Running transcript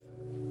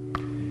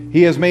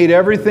He has made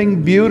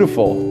everything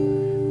beautiful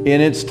in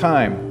its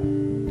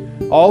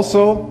time.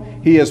 Also,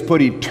 He has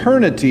put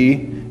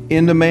eternity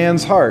into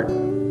man's heart,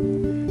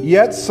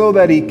 yet so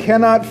that he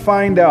cannot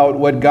find out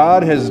what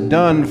God has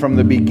done from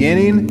the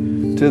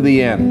beginning to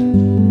the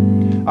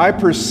end. I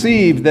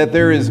perceive that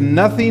there is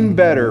nothing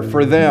better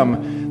for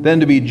them than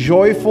to be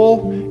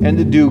joyful and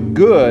to do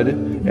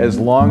good as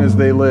long as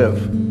they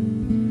live.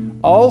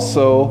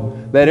 Also,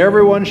 that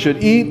everyone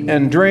should eat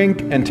and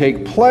drink and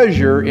take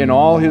pleasure in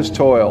all his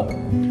toil.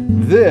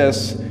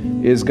 This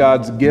is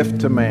God's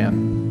gift to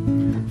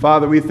man.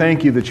 Father, we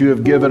thank you that you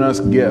have given us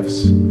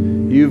gifts.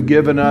 You've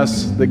given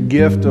us the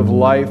gift of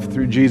life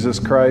through Jesus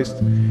Christ.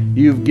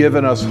 You've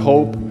given us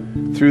hope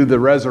through the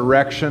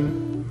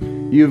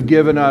resurrection. You've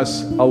given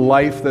us a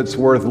life that's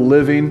worth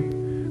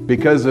living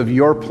because of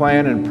your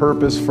plan and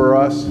purpose for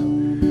us.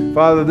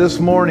 Father, this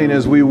morning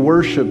as we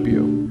worship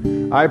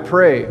you, I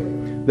pray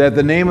that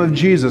the name of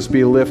Jesus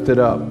be lifted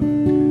up,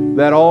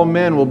 that all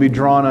men will be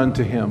drawn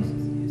unto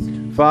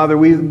him. Father,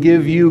 we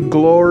give you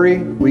glory,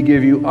 we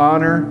give you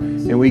honor,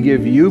 and we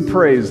give you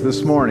praise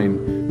this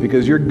morning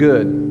because you're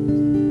good.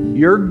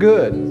 You're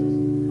good.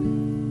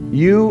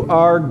 You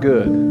are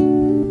good.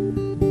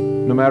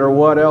 No matter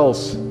what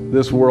else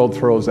this world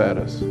throws at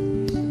us.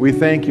 We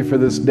thank you for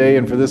this day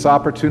and for this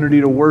opportunity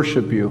to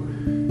worship you.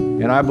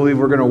 And I believe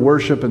we're going to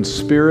worship in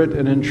spirit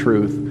and in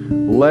truth,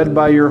 led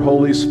by your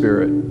Holy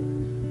Spirit,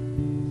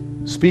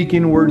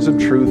 speaking words of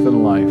truth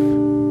and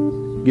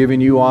life, giving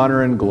you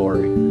honor and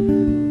glory.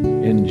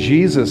 In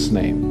Jesus'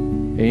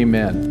 name,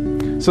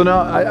 amen. So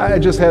now, I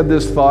just had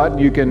this thought.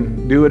 You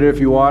can do it if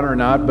you want or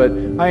not, but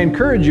I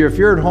encourage you, if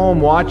you're at home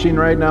watching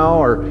right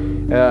now or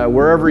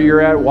wherever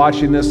you're at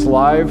watching this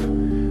live,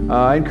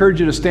 I encourage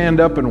you to stand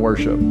up and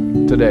worship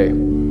today.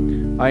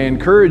 I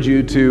encourage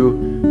you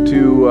to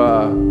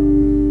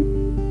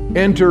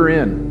enter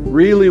in,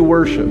 really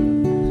worship.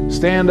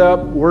 Stand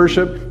up,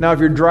 worship. Now, if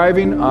you're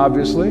driving,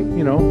 obviously,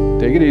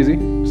 take it easy,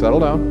 settle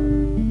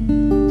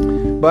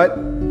down. But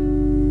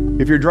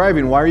if you're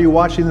driving, why are you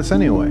watching this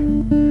anyway?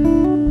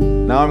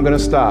 Now I'm going to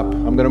stop.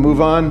 I'm going to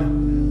move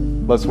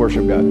on. Let's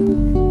worship God.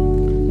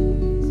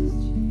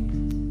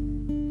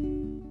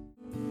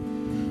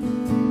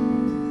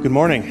 Good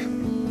morning.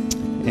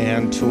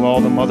 And to all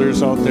the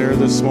mothers out there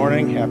this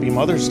morning, happy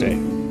Mother's Day.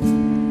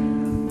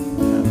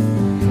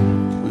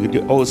 We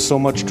owe so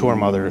much to our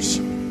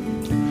mothers.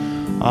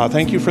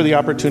 Thank you for the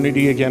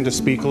opportunity again to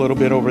speak a little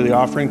bit over the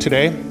offering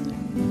today.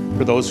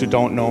 For those who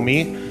don't know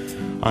me,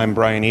 I'm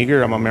Brian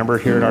Eager. I'm a member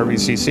here at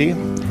RVCC.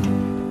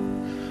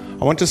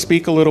 I want to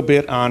speak a little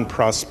bit on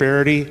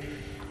prosperity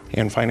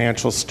and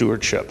financial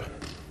stewardship.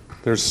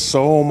 There's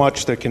so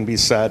much that can be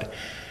said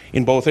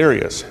in both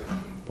areas,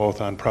 both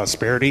on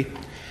prosperity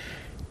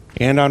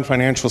and on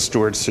financial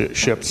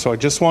stewardship. So I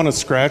just want to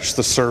scratch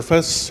the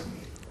surface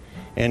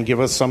and give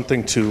us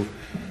something to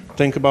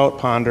think about,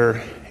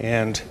 ponder,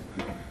 and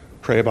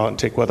pray about and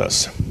take with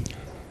us.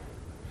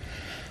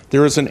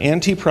 There is an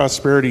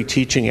anti-prosperity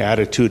teaching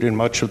attitude in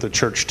much of the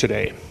church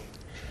today,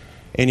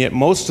 and yet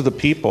most of the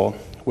people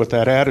with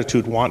that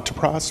attitude want to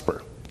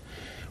prosper.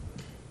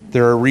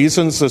 There are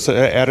reasons this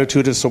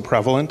attitude is so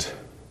prevalent.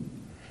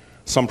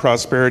 Some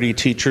prosperity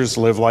teachers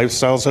live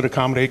lifestyles that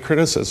accommodate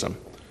criticism.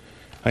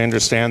 I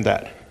understand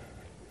that.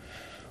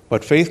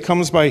 But faith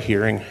comes by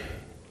hearing,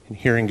 and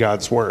hearing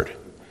God's word.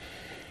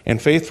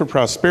 And faith for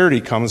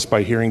prosperity comes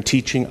by hearing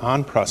teaching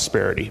on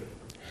prosperity.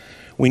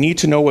 We need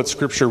to know what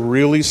Scripture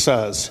really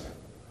says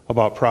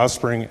about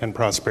prospering and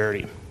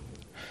prosperity.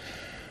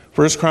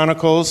 1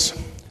 Chronicles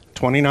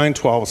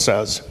 29:12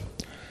 says,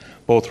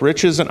 "Both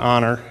riches and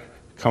honor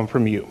come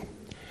from you,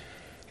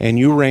 and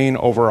you reign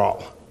over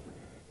all.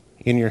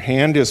 In your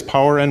hand is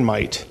power and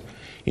might.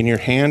 In your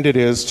hand it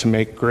is to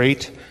make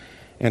great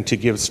and to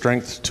give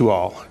strength to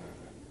all."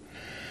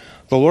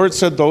 The Lord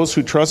said those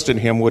who trust in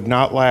him would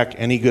not lack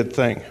any good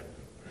thing.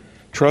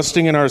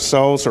 Trusting in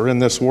ourselves or in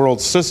this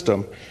world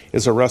system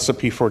is a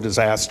recipe for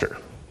disaster.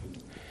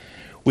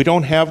 We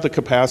don't have the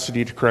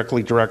capacity to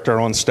correctly direct our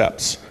own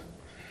steps.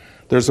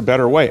 There's a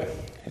better way,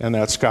 and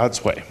that's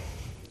God's way.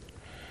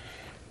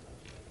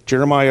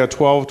 Jeremiah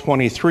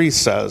 12:23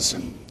 says,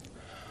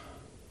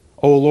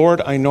 "O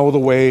Lord, I know the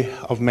way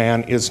of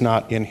man is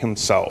not in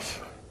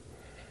himself.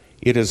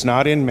 It is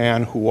not in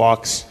man who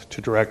walks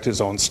to direct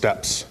his own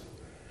steps."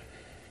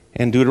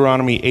 And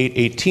Deuteronomy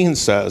 8:18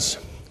 says,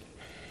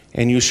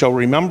 "And you shall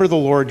remember the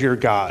Lord your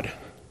God,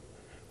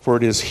 for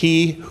it is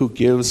he who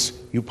gives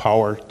you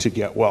power to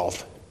get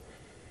wealth,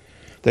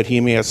 that he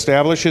may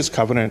establish his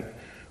covenant,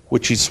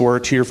 which he swore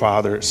to your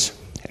fathers,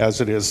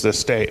 as it is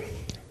this day."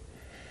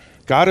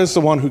 God is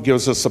the one who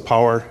gives us the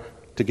power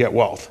to get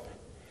wealth.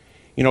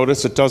 You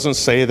notice it doesn't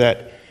say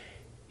that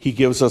he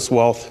gives us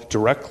wealth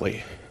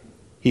directly.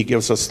 He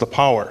gives us the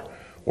power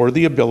or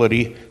the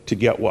ability to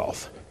get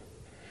wealth.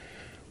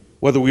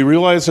 Whether we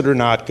realize it or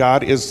not,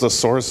 God is the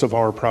source of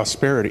our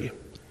prosperity.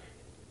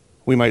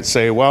 We might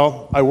say,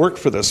 well, I worked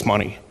for this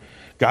money.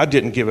 God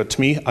didn't give it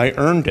to me. I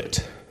earned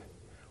it.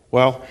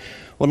 Well,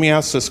 let me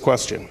ask this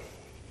question.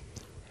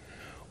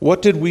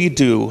 What did we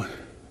do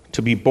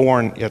to be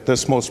born at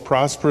this most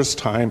prosperous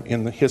time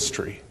in the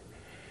history.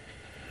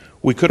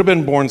 We could have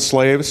been born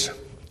slaves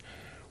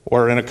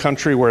or in a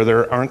country where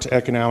there aren't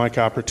economic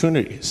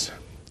opportunities.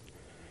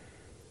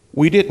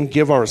 We didn't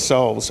give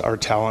ourselves our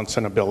talents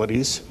and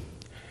abilities.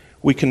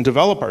 We can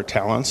develop our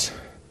talents,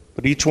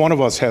 but each one of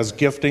us has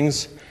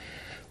giftings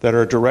that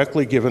are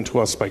directly given to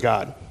us by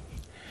God.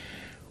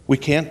 We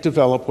can't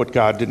develop what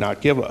God did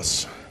not give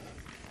us.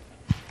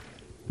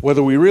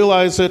 Whether we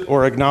realize it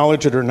or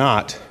acknowledge it or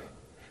not,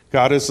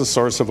 God is the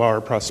source of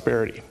our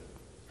prosperity.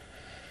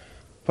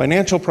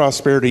 Financial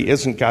prosperity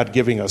isn't God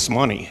giving us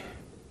money.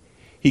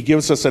 He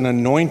gives us an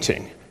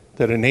anointing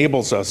that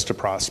enables us to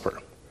prosper.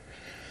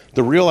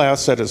 The real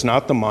asset is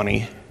not the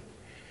money,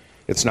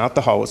 it's not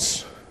the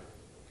house,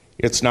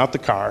 it's not the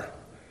car,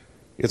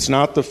 it's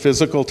not the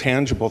physical,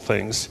 tangible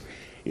things.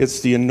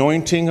 It's the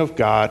anointing of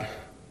God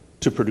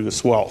to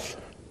produce wealth.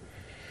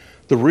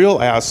 The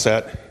real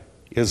asset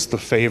is the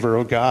favor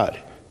of God.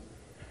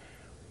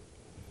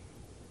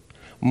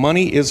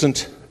 Money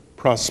isn't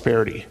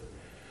prosperity.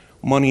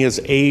 Money is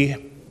a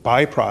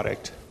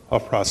byproduct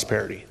of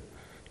prosperity.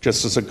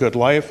 Just as a good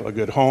life, a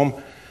good home,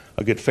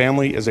 a good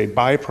family is a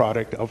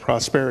byproduct of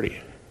prosperity.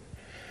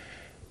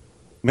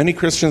 Many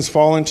Christians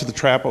fall into the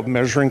trap of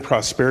measuring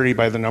prosperity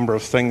by the number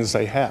of things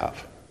they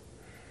have.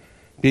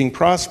 Being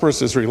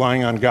prosperous is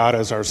relying on God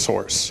as our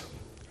source.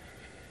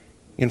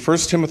 In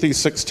 1 Timothy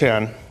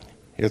 6:10,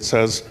 it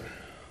says,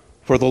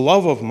 "For the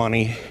love of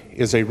money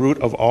is a root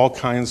of all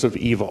kinds of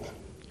evil,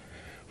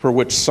 for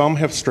which some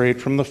have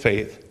strayed from the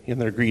faith in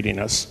their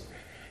greediness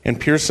and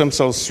pierced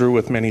themselves through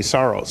with many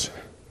sorrows."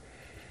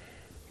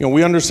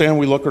 We understand,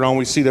 we look around,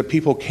 we see that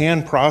people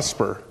can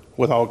prosper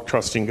without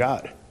trusting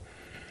God.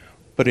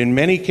 But in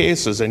many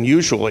cases, and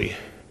usually,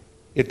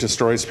 it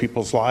destroys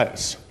people's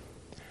lives.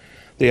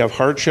 They have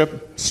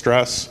hardship,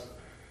 stress,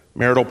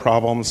 marital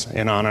problems,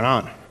 and on and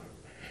on.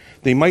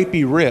 They might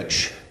be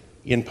rich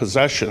in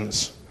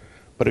possessions,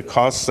 but it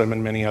costs them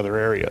in many other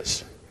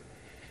areas.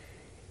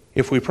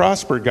 If we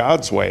prosper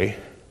God's way,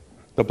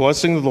 the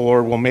blessing of the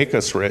Lord will make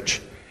us rich,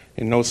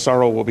 and no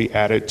sorrow will be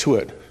added to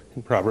it,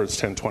 in Proverbs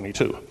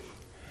 10:22.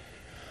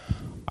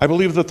 I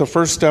believe that the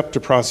first step to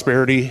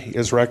prosperity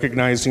is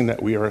recognizing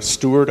that we are a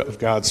steward of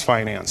God's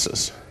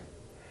finances.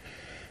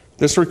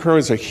 This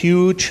requires a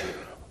huge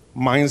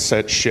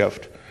mindset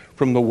shift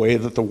from the way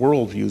that the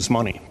world views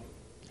money.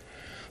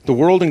 The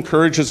world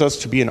encourages us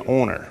to be an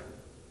owner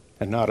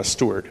and not a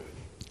steward.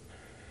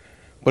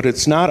 But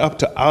it's not up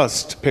to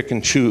us to pick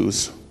and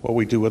choose what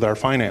we do with our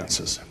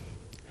finances.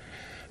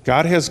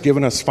 God has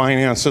given us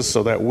finances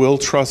so that we'll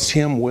trust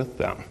Him with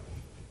them.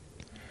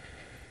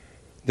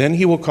 Then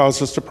He will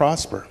cause us to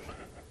prosper.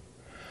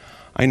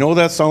 I know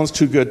that sounds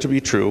too good to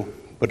be true,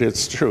 but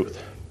it's the truth.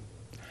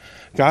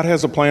 God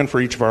has a plan for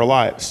each of our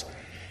lives.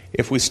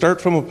 If we start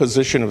from a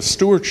position of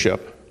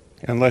stewardship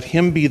and let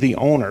Him be the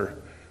owner,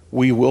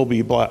 we will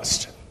be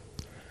blessed.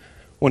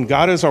 When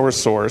God is our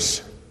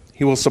source,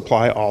 He will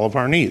supply all of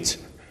our needs.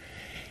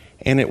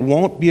 And it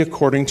won't be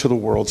according to the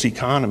world's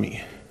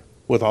economy,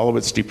 with all of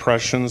its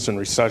depressions and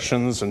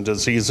recessions and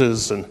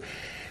diseases and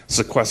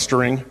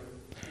sequestering.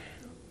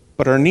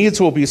 But our needs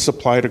will be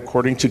supplied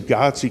according to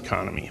God's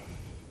economy.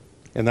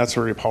 And that's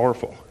very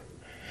powerful.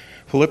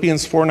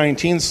 Philippians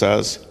 4:19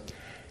 says,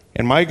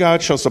 "And my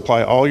God shall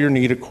supply all your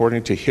need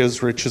according to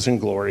His riches and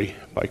glory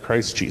by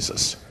Christ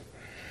Jesus."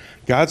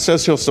 God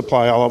says He'll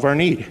supply all of our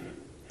need.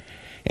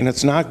 And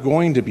it's not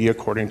going to be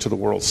according to the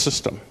world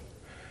system.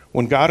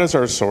 When God is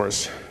our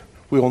source,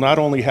 we will not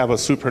only have a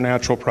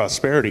supernatural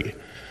prosperity,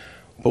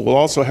 but we'll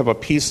also have a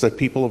peace that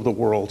people of the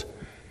world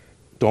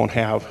don't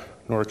have,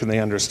 nor can they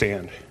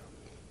understand.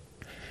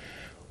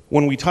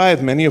 When we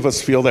tithe, many of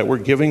us feel that we're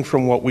giving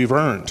from what we've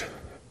earned.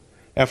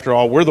 After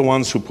all, we're the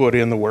ones who put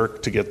in the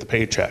work to get the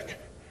paycheck.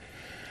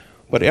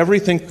 But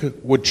everything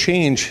would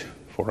change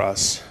for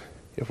us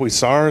if we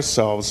saw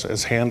ourselves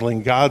as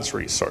handling God's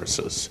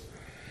resources.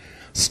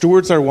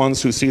 Stewards are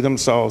ones who see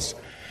themselves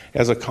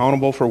as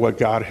accountable for what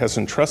God has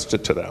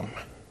entrusted to them.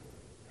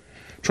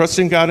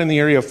 Trusting God in the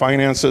area of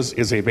finances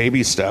is a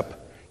baby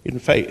step in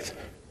faith.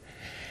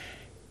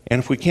 And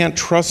if we can't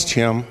trust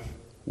Him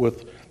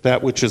with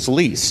that which is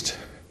least,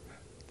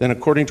 then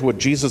according to what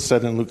Jesus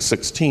said in Luke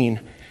 16,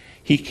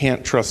 He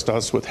can't trust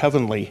us with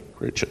heavenly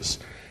riches.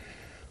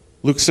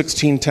 Luke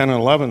 16:10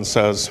 and 11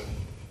 says,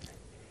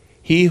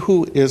 "He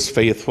who is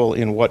faithful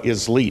in what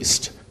is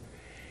least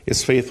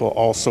is faithful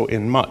also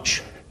in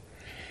much.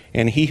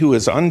 And he who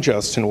is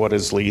unjust in what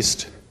is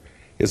least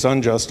is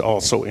unjust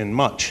also in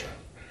much.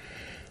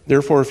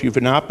 Therefore, if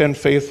you've not been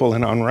faithful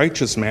in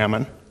unrighteous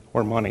mammon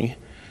or money,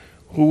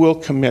 who will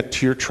commit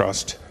to your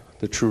trust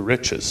the true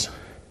riches?"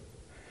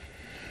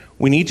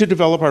 We need to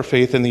develop our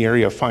faith in the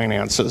area of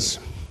finances.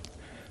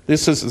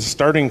 This is the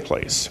starting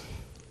place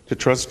to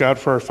trust God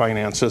for our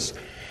finances,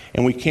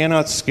 and we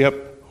cannot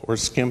skip or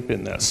skimp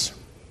in this.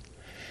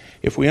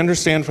 If we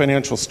understand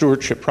financial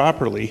stewardship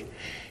properly,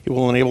 it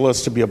will enable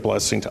us to be a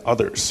blessing to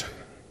others.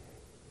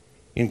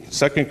 In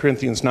 2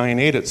 Corinthians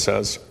 9:8 it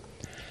says,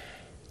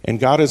 "And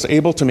God is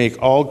able to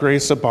make all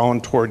grace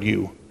abound toward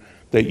you,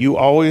 that you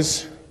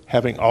always,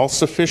 having all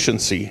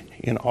sufficiency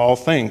in all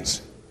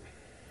things,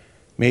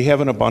 may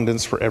have an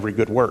abundance for every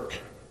good work.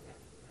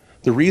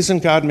 The reason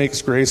God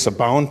makes grace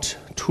abound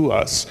to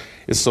us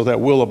is so that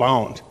we'll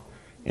abound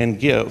and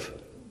give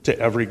to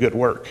every good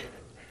work.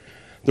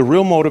 The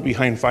real motive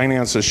behind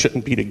finances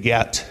shouldn't be to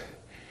get,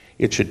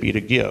 it should be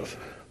to give.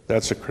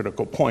 That's a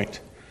critical point.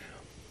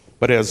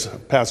 But as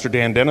Pastor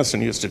Dan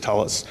Dennison used to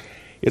tell us,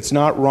 it's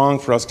not wrong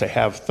for us to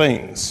have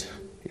things.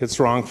 It's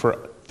wrong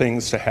for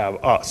things to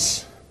have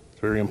us. It's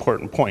a very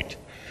important point.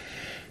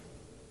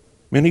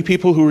 Many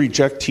people who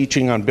reject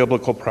teaching on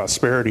biblical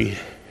prosperity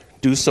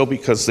do so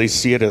because they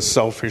see it as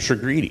selfish or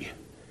greedy.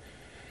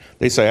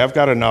 They say, I've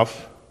got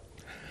enough.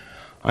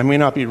 I may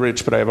not be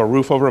rich, but I have a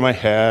roof over my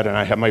head and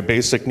I have my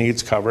basic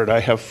needs covered. I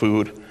have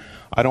food.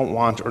 I don't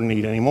want or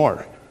need any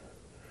more.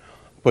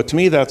 But to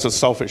me, that's a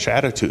selfish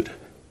attitude.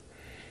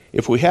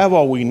 If we have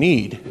all we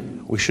need,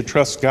 we should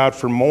trust God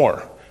for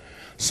more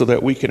so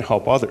that we can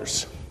help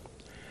others.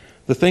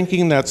 The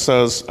thinking that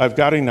says, I've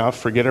got enough,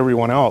 forget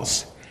everyone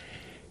else,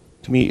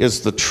 to me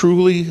is the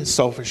truly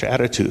selfish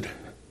attitude.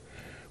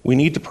 We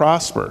need to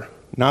prosper,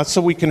 not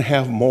so we can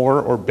have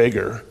more or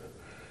bigger,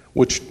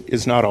 which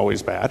is not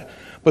always bad,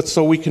 but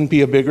so we can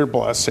be a bigger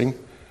blessing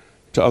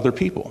to other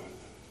people.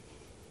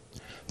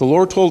 The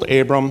Lord told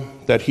Abram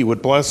that he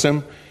would bless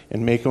him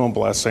and make him a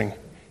blessing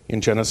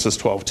in Genesis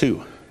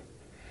 12:2.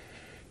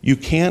 You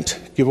can't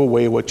give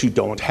away what you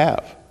don't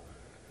have.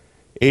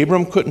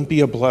 Abram couldn't be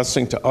a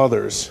blessing to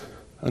others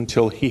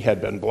until he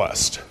had been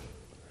blessed.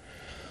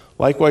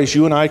 Likewise,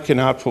 you and I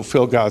cannot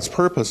fulfill God's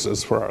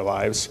purposes for our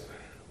lives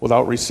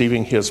without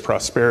receiving his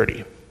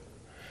prosperity.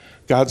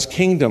 God's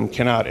kingdom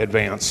cannot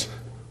advance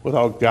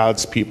without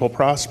God's people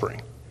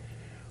prospering.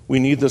 We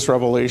need this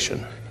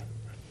revelation.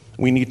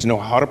 We need to know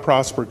how to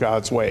prosper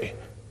God's way.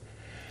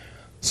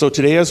 So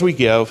today as we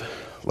give,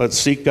 let's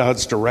seek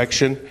God's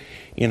direction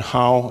in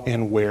how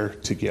and where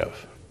to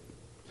give.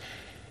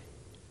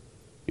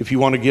 If you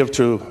want to give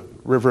to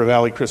River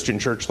Valley Christian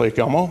Church Lake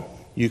Elmo,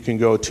 you can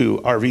go to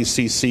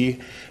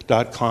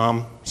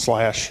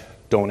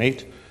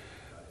rvcc.com/donate.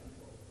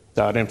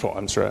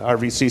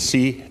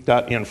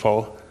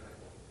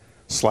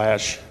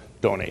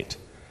 rvcc.info/donate.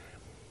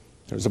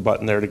 There's a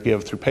button there to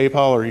give through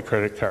PayPal or your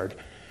credit card.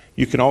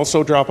 You can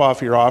also drop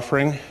off your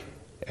offering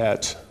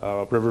at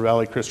River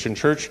Valley Christian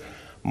Church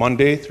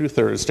Monday through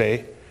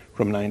Thursday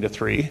from 9 to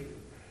 3,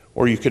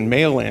 or you can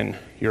mail in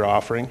your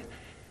offering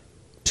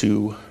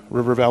to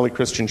River Valley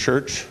Christian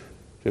Church,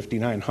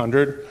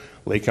 5900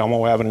 Lake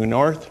Elmo Avenue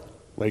North,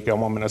 Lake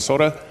Elmo,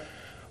 Minnesota,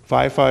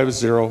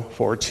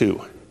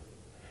 55042.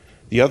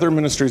 The other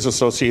ministries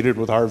associated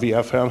with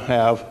RVFM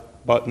have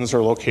buttons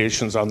or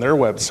locations on their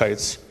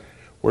websites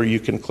where you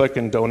can click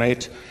and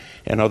donate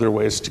and other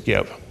ways to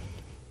give.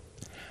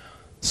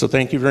 So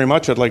thank you very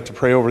much. I'd like to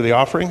pray over the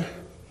offering.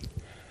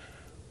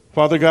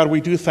 Father God,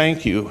 we do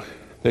thank you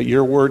that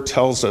your word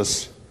tells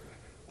us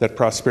that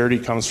prosperity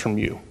comes from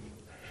you,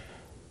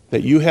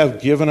 that you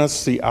have given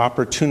us the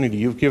opportunity,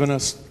 you've given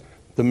us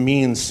the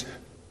means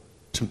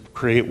to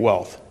create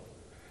wealth,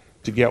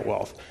 to get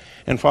wealth.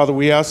 And Father,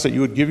 we ask that you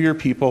would give your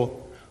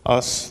people,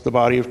 us, the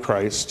body of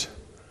Christ,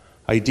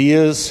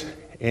 ideas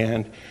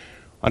and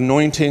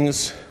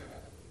anointings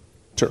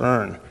to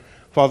earn.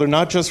 Father,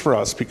 not just for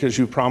us, because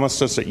you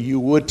promised us that you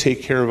would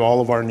take care of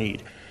all of our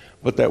need,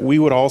 but that we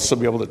would also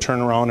be able to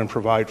turn around and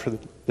provide for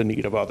the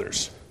need of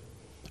others.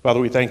 Father,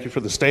 we thank you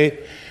for this day.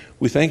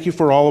 We thank you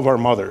for all of our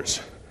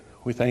mothers.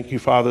 We thank you,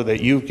 Father,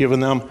 that you've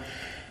given them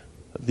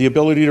the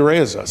ability to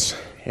raise us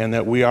and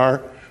that we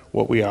are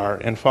what we are.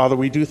 And Father,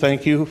 we do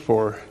thank you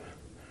for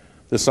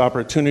this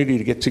opportunity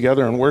to get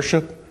together and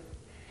worship.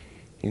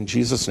 In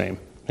Jesus' name,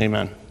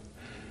 amen.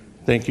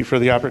 Thank you for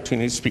the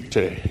opportunity to speak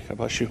today. God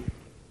bless you.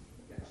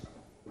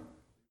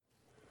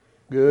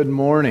 Good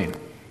morning.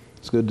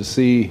 It's good to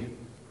see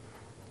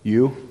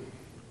you.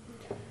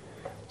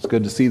 It's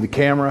good to see the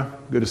camera.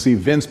 Good to see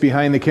Vince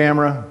behind the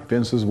camera.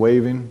 Vince is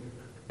waving.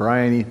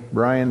 Brian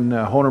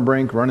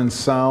Honerbrink running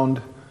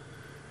sound.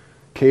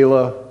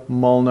 Kayla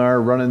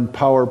Molnar running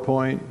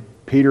PowerPoint.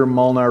 Peter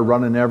Molnar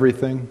running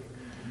everything.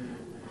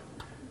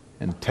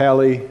 And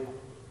Tally,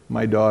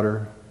 my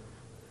daughter,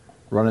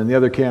 running the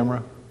other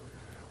camera.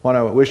 Want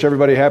to wish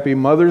everybody happy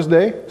Mother's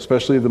Day,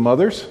 especially the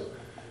mothers.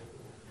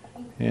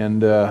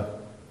 And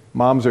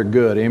moms are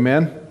good,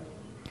 amen?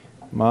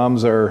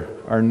 Moms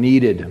are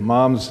needed.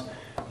 Moms,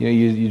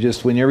 you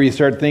just, whenever you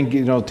start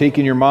thinking,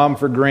 taking your mom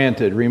for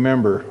granted,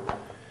 remember,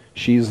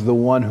 she's the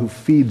one who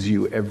feeds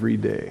you every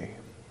day.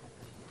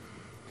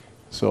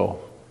 So,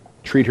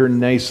 treat her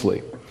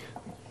nicely.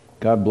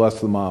 God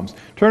bless the moms.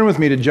 Turn with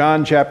me to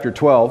John chapter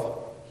 12.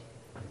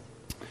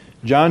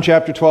 John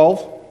chapter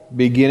 12,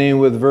 beginning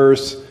with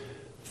verse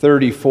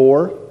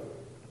 34.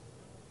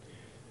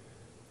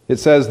 It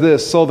says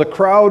this, so the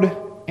crowd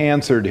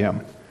answered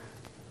him.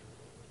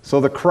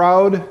 So the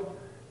crowd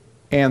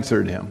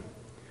answered him.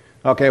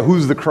 Okay,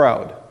 who's the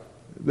crowd?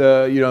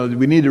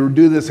 We need to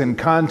do this in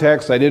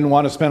context. I didn't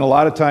want to spend a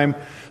lot of time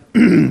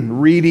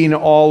reading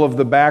all of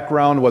the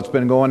background, what's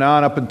been going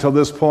on up until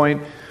this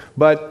point.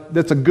 but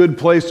that's a good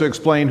place to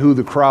explain who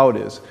the crowd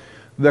is.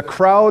 The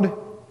crowd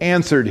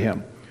answered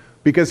him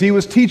because he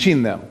was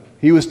teaching them.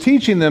 He was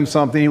teaching them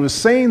something. He was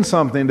saying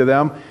something to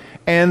them,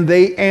 and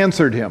they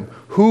answered him.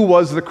 Who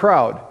was the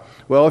crowd?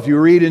 Well, if you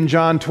read in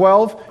John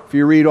 12, if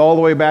you read all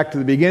the way back to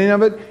the beginning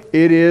of it,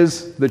 it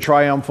is the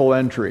triumphal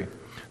entry.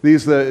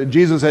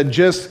 Jesus had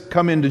just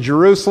come into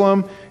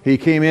Jerusalem. He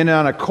came in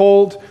on a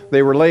colt.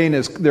 They were laying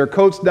their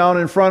coats down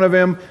in front of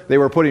him. They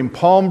were putting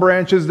palm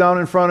branches down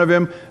in front of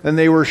him. And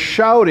they were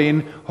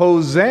shouting,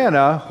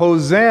 "Hosanna,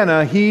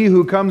 Hosanna, he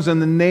who comes in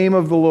the name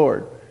of the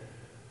Lord."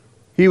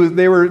 They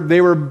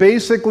were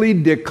basically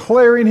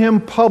declaring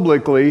him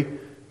publicly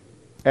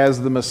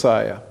as the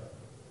Messiah.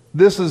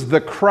 This is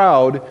the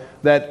crowd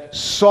that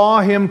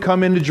saw him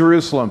come into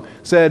Jerusalem,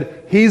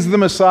 said, "He's the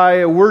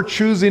Messiah. We're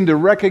choosing to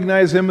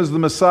recognize him as the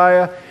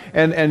Messiah.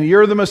 And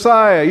you're the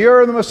Messiah.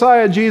 You're the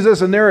Messiah,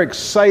 Jesus." And they're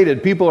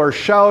excited. People are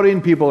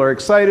shouting. People are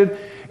excited.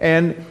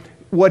 And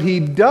what he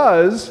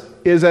does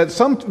is at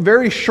some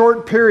very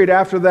short period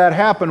after that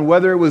happened,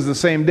 whether it was the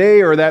same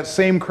day or that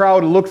same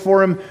crowd looked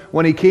for him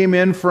when he came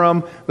in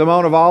from the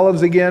Mount of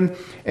Olives again,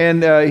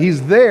 and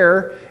he's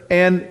there,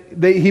 and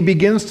he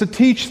begins to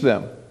teach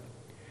them.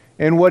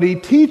 And what he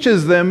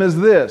teaches them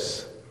is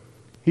this.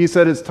 He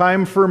said, "It's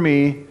time for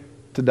me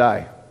to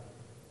die."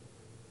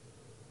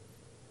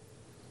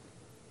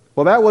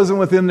 Well, that wasn't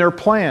within their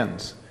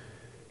plans.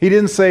 He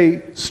didn't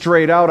say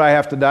straight out, "I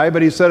have to die,"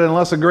 but he said,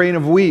 "Unless a grain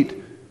of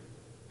wheat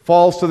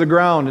falls to the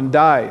ground and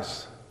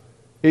dies,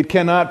 it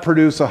cannot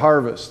produce a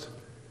harvest."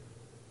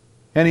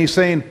 And he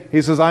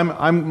says,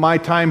 my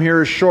time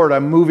here is short.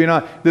 I'm moving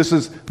on.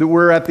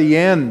 We're at the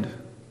end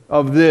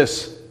of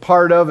this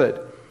part of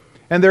it.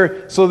 And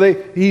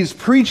he's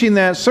preaching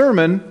that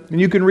sermon, and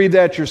you can read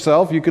that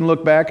yourself. You can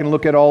look back and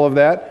look at all of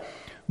that.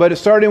 But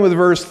starting with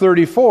verse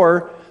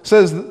 34,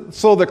 says,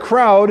 "So the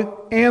crowd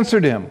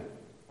answered him,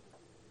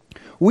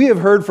 'We have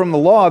heard from the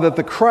law that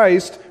the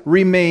Christ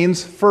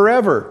remains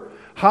forever.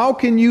 How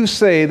can you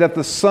say that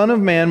the Son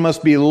of Man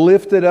must be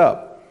lifted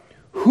up?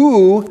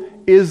 Who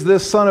is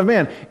this Son of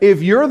Man?'"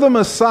 If you're the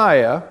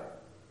Messiah,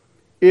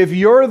 if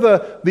you're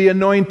the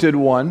anointed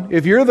one,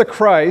 if you're the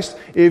Christ,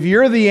 if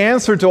you're the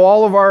answer to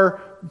all of our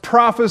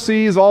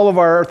prophecies,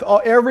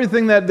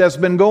 everything that's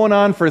been going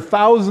on for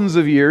thousands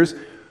of years,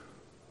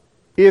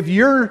 if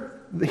you're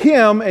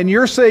him and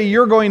you're saying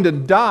you're going to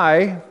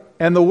die,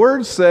 and the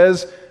word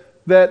says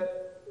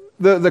that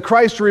the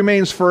Christ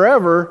remains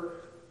forever,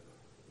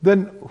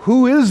 then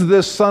who is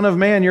this Son of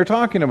Man you're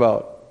talking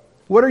about?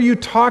 What are you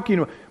talking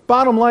about?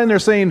 Bottom line, they're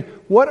saying,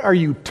 what are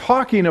you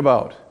talking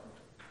about?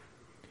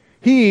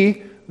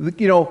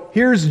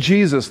 Here's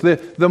Jesus,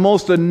 the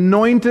most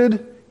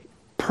anointed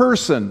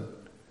person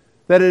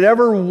that had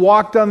ever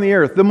walked on the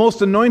earth, the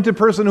most anointed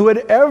person who had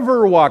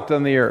ever walked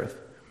on the earth,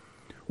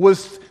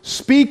 was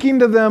speaking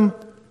to them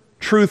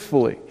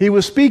truthfully. He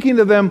was speaking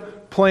to them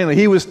plainly.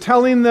 He was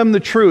telling them the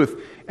truth.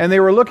 And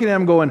they were looking at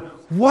him going,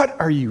 "What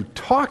are you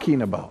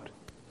talking about?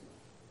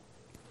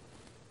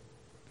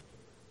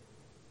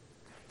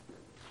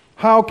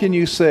 How can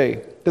you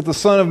say that the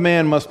Son of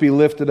Man must be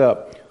lifted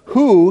up?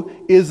 Who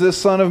is this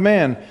Son of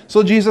Man?"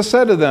 So Jesus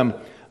said to them,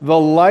 "The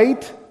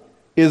light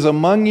is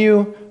among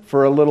you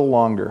for a little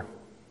longer.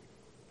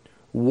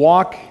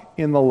 Walk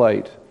in the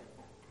light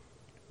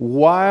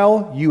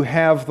while you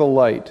have the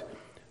light,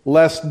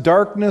 lest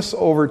darkness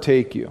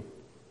overtake you.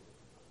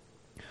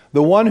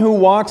 The one who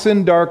walks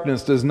in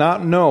darkness does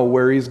not know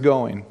where he's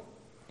going.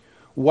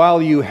 While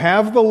you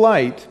have the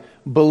light,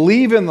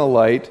 believe in the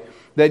light,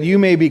 that you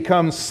may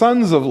become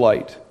sons of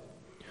light."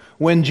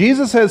 When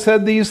Jesus had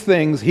said these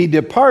things, he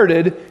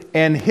departed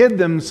and hid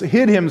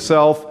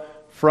himself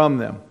from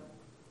them.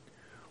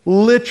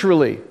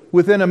 Literally,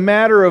 within a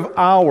matter of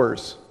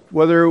hours,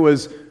 whether it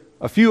was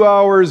a few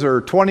hours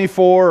or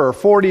 24 or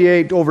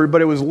 48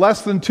 but it was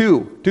less than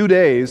 2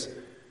 days,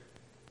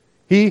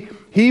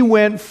 he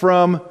went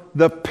from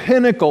the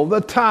pinnacle,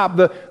 the top,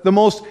 the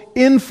most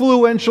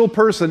influential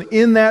person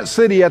in that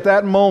city at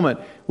that moment.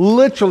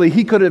 Literally,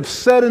 he could have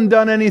said and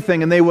done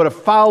anything and they would have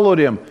followed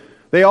him.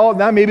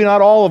 Maybe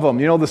not all of them.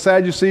 The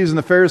Sadducees and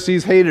the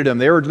Pharisees hated him.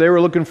 They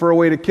were looking for a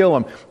way to kill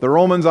him. The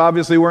Romans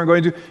obviously weren't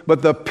going to.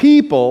 But the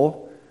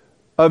people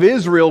of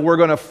Israel were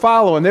going to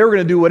follow him. They were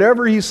going to do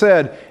whatever he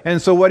said.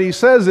 And so what he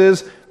says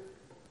is,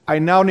 "I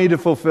now need to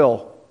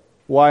fulfill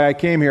why I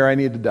came here. I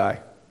need to die.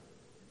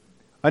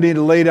 I need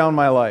to lay down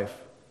my life."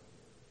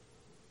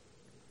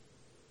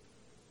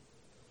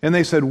 And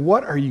they said,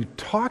 "What are you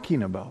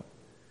talking about?"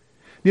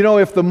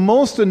 If the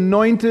most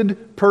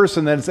anointed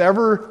person that's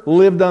ever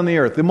lived on the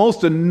earth, the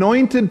most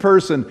anointed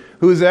person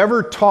who's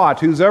ever taught,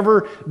 who's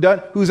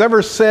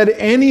ever said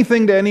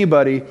anything to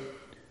anybody,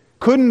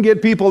 couldn't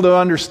get people to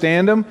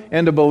understand him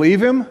and to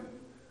believe him,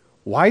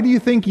 why do you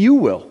think you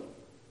will?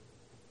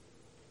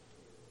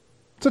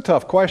 It's a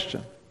tough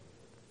question,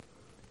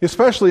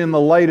 especially in the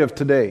light of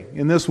today,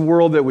 in this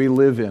world that we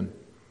live in.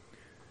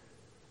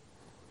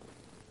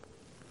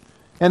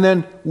 And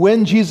then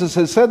when Jesus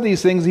had said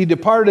these things, he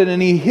departed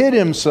and he hid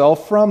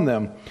himself from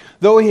them.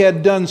 Though he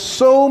had done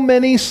so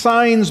many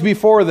signs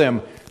before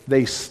them,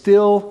 they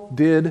still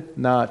did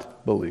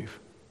not believe.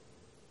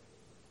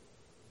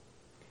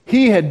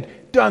 He had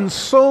done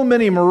so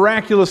many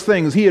miraculous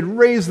things. He had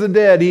raised the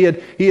dead. He had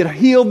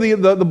healed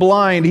the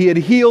blind. He had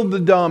healed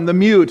the dumb, the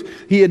mute.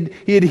 He had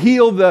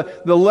healed the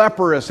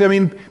leprous. I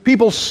mean,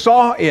 people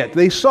saw it.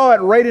 They saw it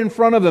right in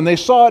front of them. They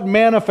saw it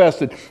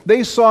manifested.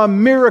 They saw a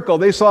miracle.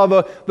 They saw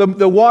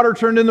the water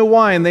turned into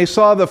wine. They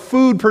saw the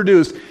food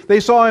produced. They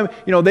saw him,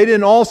 they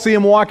didn't all see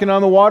him walking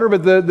on the water,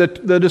 but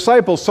the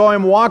disciples saw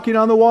him walking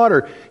on the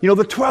water.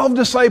 The 12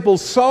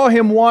 disciples saw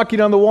him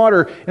walking on the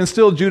water, and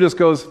still Judas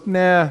goes,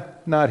 nah,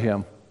 not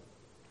him.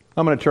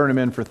 I'm going to turn him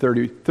in for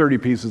 30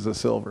 pieces of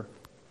silver.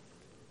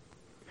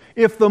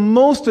 If the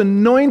most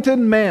anointed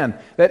man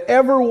that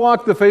ever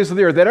walked the face of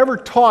the earth, that ever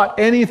taught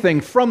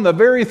anything from the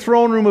very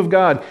throne room of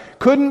God,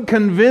 couldn't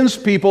convince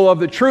people of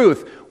the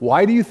truth,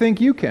 why do you think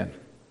you can?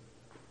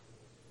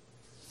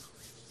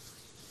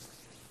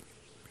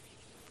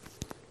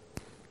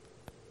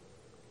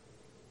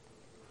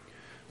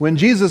 When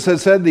Jesus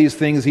had said these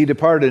things, he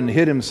departed and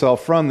hid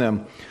himself from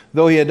them.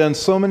 Though he had done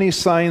so many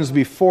signs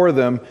before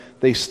them,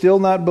 they still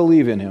not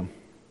believe in him.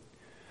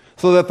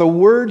 So that the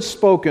word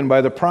spoken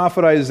by the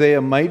prophet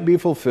Isaiah might be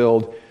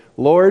fulfilled,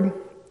 Lord,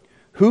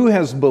 who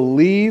has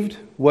believed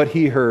what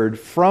he heard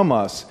from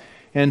us,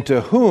 and to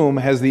whom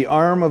has the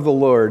arm of the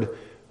Lord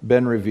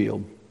been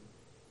revealed?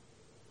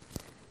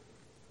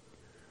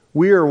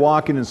 We are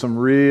walking in some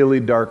really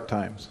dark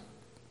times.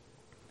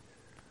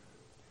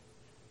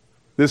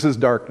 This is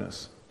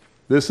darkness.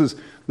 This is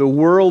the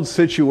world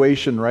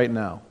situation right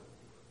now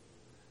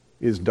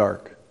is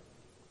dark.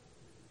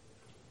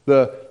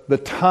 The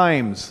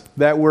times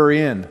that we're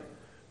in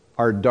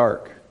are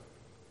dark.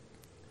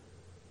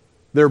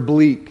 They're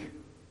bleak.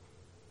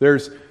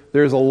 There's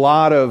a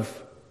lot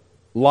of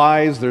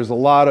lies. There's a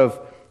lot of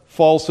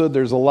falsehood.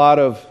 There's a lot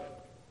of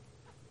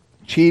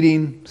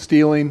cheating,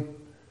 stealing,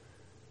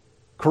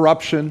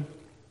 corruption.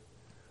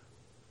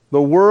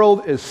 The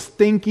world is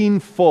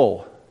stinking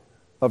full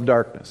of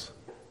darkness.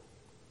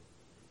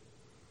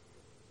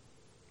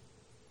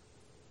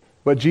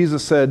 But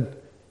Jesus said,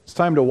 it's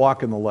time to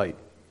walk in the light.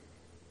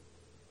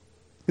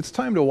 It's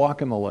time to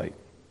walk in the light.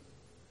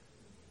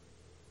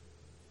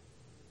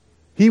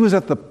 He was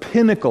at the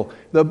pinnacle,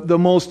 the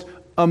most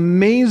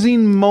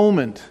amazing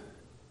moment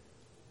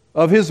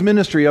of his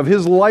ministry, of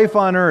his life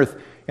on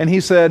earth. And he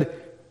said,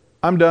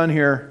 I'm done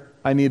here.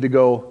 I need to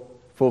go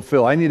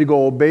fulfill. I need to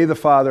go obey the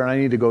Father, and I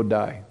need to go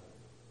die.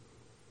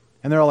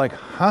 And they're all like,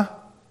 huh?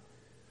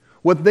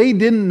 What they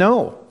didn't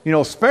know,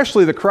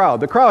 especially the crowd.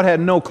 The crowd had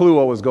no clue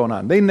what was going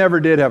on. They never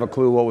did have a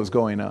clue what was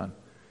going on.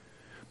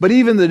 But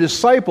even the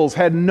disciples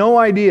had no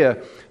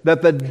idea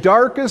that the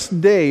darkest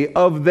day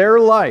of their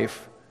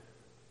life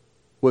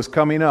was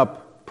coming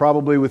up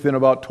probably within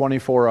about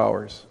 24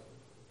 hours.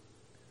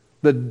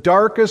 The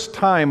darkest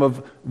time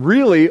of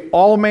really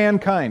all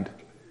mankind.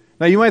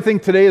 Now you might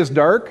think today is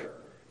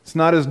dark. It's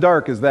not as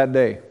dark as that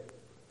day.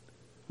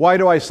 Why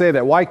do I say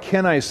that? Why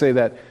can I say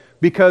that?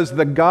 Because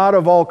the God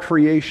of all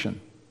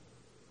creation,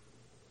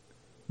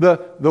 the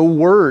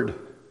Word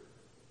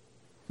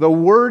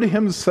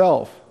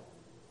Himself,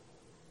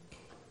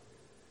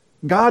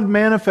 God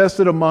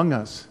manifested among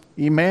us,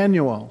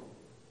 Emmanuel,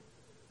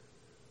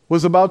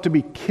 was about to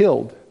be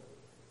killed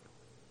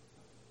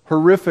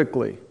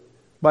horrifically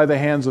by the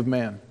hands of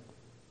man.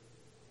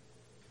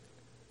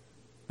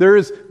 There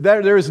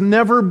has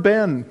never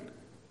been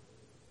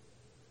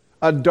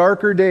a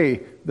darker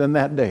day than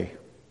that day.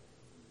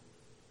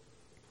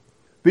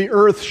 The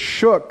earth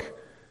shook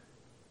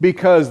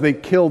because they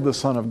killed the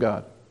Son of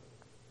God.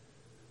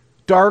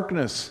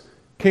 Darkness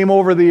came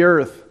over the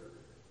earth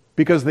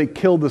because they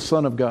killed the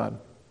Son of God.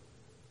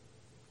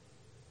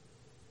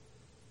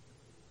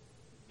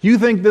 You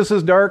think this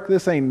is dark?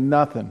 This ain't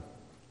nothing.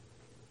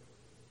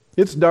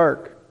 It's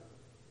dark.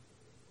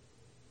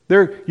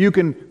 You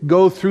can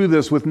go through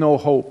this with no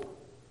hope.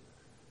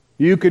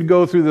 You could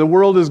go through, the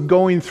world is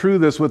going through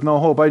this with no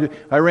hope.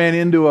 I ran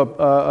into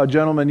a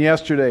gentleman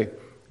yesterday,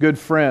 good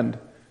friend,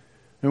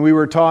 and we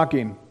were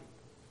talking.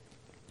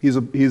 He's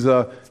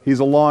a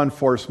law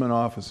enforcement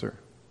officer.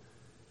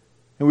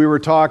 And we were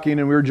talking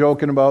and we were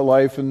joking about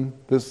life and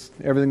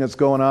everything that's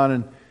going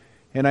on.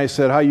 And I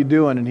said, how you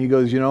doing? And he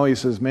goes, he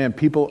says, man,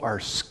 people are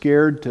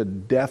scared to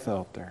death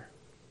out there.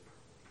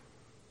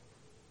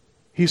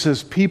 He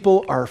says,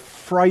 people are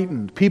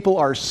frightened. People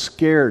are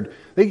scared.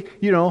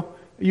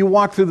 You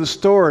walk through the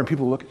store and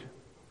people look at you.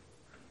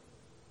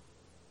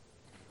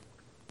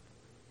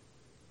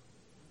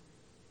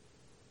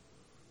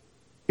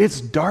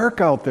 It's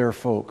dark out there,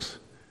 folks.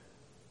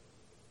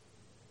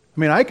 I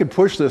mean, I could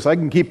push this. I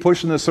can keep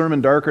pushing this sermon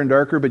darker and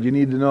darker, but you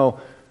need to know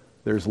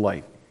there's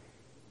light.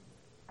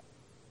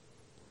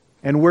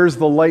 And where's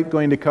the light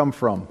going to come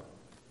from?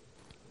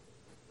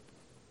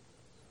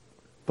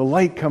 The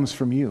light comes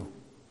from you.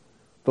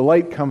 The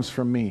light comes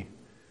from me.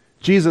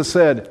 Jesus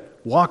said,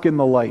 walk in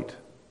the light.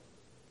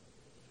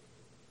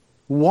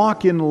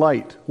 Walk in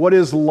light. What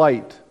is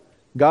light?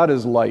 God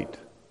is light.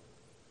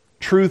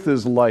 Truth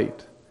is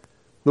light.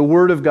 The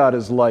Word of God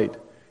is light.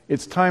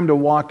 It's time to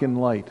walk in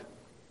light.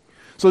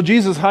 So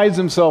Jesus hides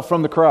himself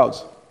from the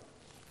crowds.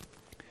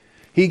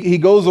 He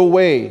goes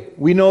away.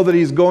 We know that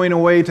he's going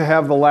away to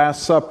have the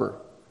Last Supper,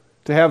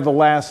 to have the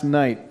last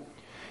night.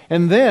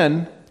 And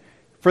then,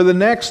 for the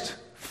next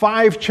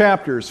 5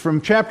 chapters, from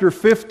chapter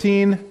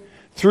 15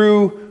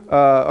 through,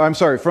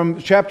 from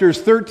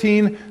chapters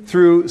 13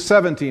 through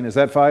 17. Is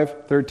that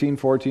 5? 13,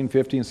 14,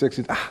 15,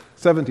 16,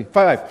 17,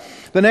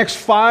 5. The next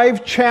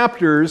 5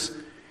 chapters,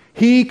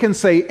 he can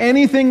say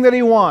anything that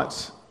he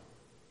wants.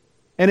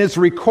 And it's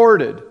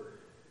recorded.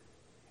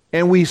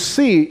 And we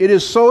see, it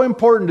is so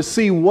important to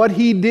see what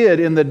he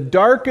did in the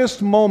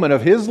darkest moment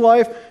of his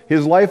life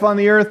on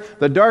the earth,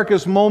 the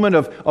darkest moment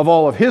of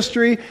all of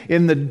history.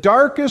 In the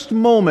darkest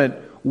moment,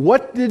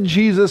 what did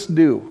Jesus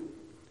do?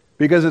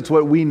 Because it's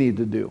what we need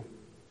to do.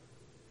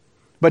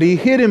 But he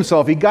hid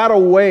himself. He got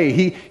away.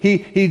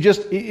 He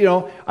just,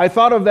 I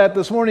thought of that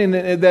this morning,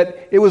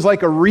 that it was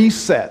like a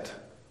reset.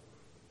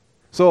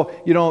 So,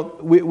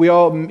 we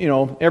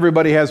all,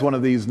 everybody has one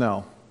of these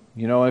now.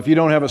 If you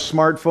don't have a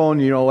smartphone,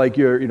 like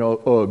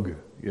ugh,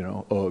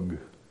 ugh.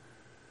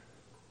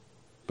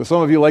 But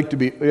some of you like to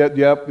be,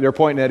 yep, they're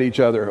pointing at each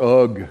other,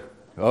 ugh,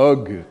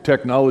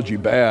 technology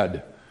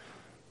bad.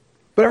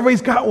 But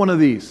everybody's got one of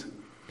these.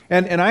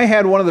 And I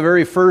had one of the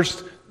very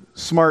first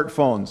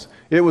smartphones.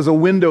 It was a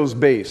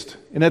Windows-based,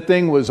 and that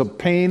thing was a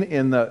pain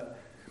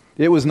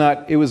it was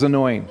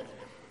annoying.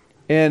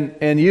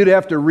 And you'd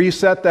have to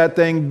reset that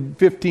thing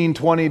 15,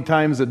 20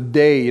 times a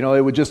day. It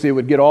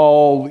would get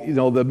all,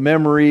 the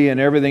memory and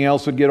everything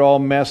else would get all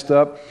messed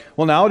up.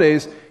 Well,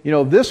 nowadays,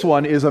 this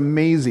one is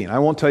amazing. I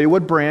won't tell you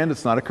what brand.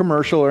 It's not a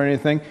commercial or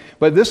anything.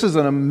 But this is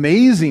an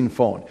amazing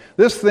phone.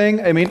 This thing,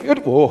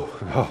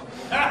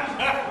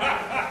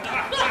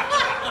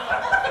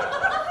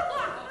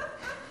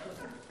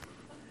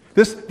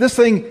 This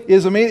thing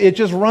is amazing. It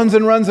just runs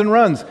and runs and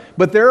runs.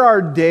 But there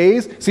are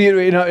days. See,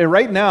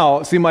 right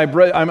now,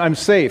 I'm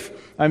safe.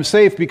 I'm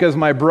safe because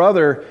my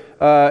brother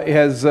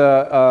every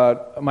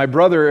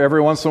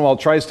once in a while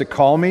tries to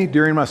call me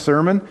during my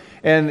sermon,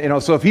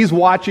 and so if he's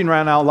watching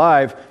right now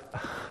live,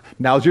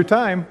 now's your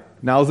time.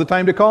 Now's the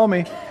time to call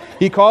me.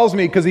 He calls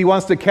me because he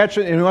wants to catch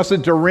it and he wants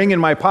it to ring in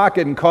my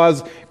pocket and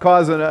cause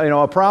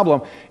a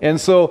problem. And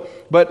so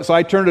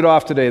I turned it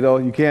off today, though.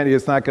 You can't.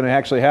 It's not going to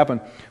actually happen.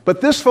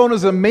 But this phone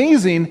is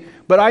amazing.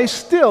 But I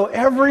still,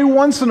 every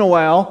once in a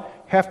while,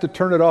 have to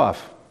turn it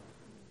off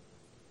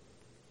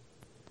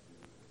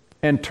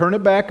and turn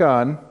it back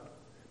on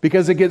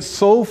because it gets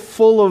so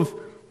full of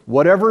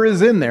whatever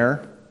is in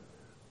there,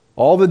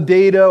 all the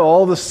data,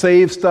 all the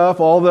save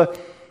stuff,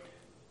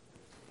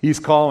 He's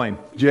calling.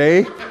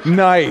 Jay,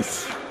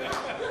 nice.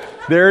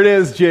 There it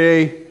is,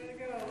 Jay.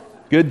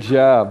 Good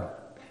job.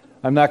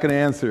 I'm not going to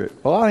answer it.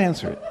 Well, I'll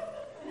answer it.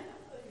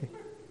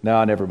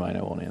 No, never mind.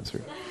 I won't answer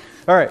it.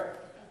 All right.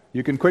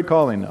 You can quit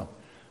calling now.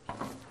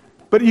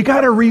 But you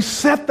got to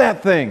reset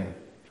that thing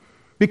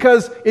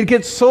because it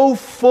gets so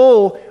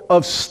full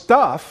of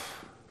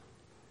stuff.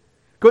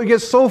 It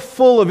gets so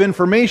full of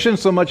information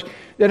so much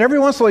that every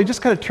once in a while you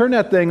just got to turn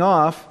that thing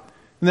off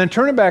and then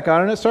turn it back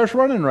on and it starts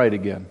running right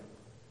again.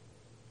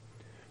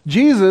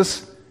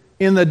 Jesus,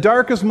 in the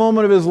darkest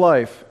moment of his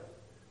life,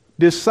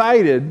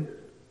 decided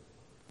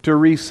to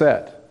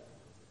reset.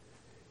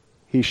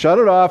 He shut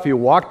it off. He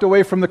walked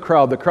away from the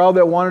crowd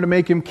that wanted to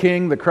make him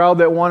king, the crowd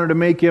that wanted to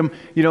make him,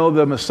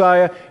 the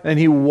Messiah, and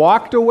he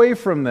walked away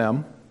from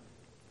them.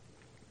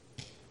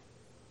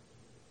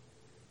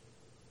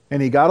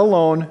 And he got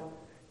alone,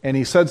 and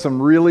he said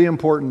some really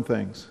important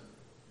things.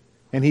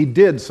 And he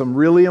did some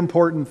really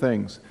important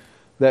things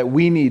that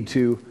we need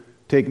to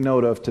take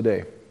note of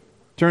today.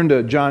 Turn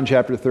to John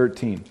chapter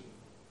 13.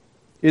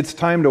 It's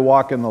time to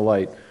walk in the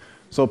light.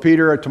 So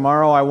Peter,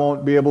 tomorrow I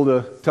won't be able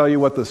to tell you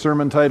what the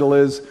sermon title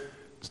is.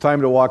 It's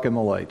time to walk in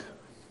the light.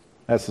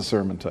 That's the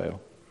sermon title.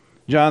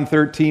 John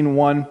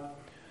 13:1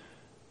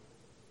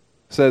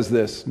 says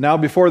this. Now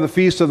before the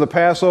feast of the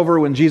Passover,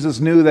 when Jesus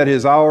knew that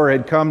his hour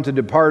had come to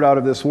depart out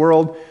of this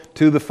world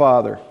to the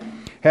Father,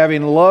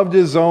 having loved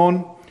his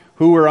own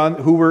who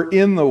were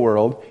in the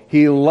world,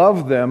 he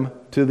loved them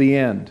to the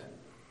end.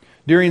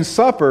 During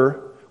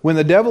supper, when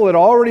the devil had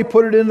already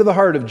put it into the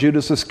heart of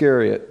Judas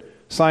Iscariot,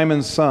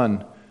 Simon's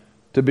son,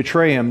 to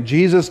betray him,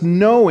 Jesus,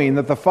 knowing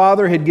that the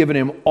Father had given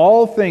him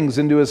all things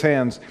into his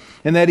hands,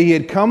 and that he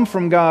had come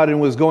from God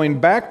and was going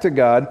back to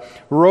God,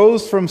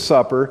 rose from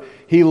supper.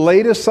 He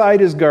laid aside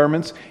his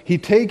garments. He,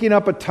 taking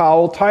up a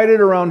towel, tied it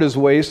around his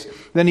waist.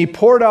 Then he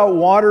poured out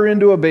water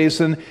into a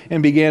basin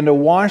and began to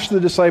wash the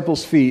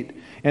disciples' feet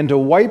and to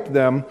wipe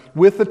them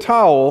with the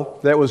towel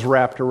that was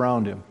wrapped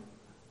around him.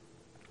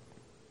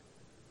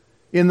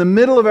 In the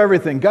middle of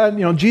everything, God,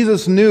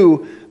 Jesus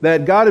knew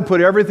that God had put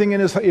everything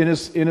in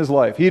his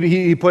life.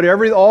 He put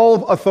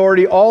all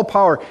authority, all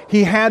power.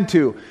 He had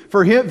to.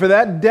 For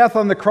that death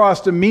on the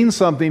cross to mean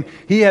something,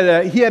 he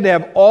had to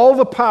have all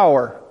the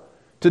power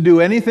to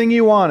do anything he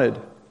wanted.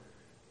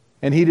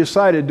 And he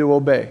decided to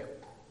obey.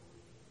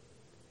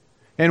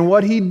 And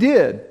what he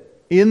did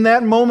in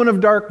that moment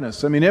of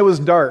darkness, it was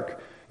dark.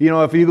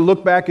 If you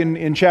look back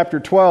in chapter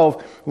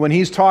 12, when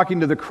he's talking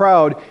to the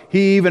crowd,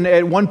 he even,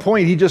 at one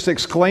point, he just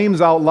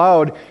exclaims out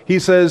loud, he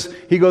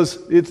goes,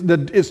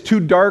 it's too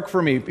dark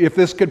for me. If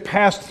this could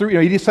pass through,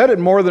 he said it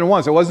more than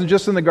once. It wasn't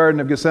just in the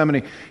Garden of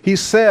Gethsemane. He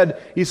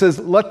says,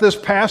 let this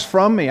pass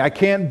from me. I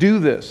can't do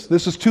this.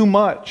 This is too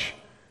much.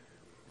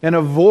 And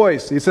a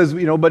voice, he says,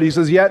 but he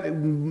says, yet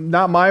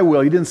not my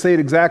will. He didn't say it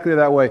exactly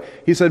that way.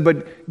 He said,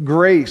 but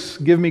grace,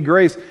 give me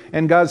grace.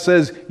 And God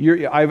says,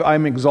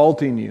 I'm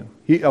exalting you.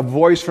 A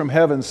voice from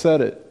heaven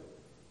said it.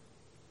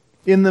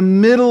 In the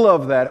middle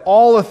of that,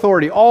 all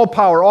authority, all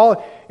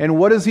power, and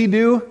what does he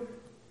do?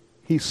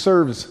 He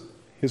serves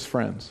his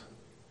friends.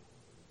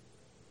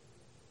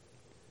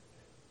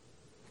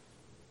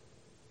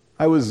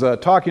 I was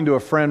talking to a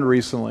friend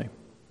recently.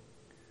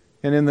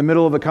 And in the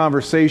middle of the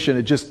conversation,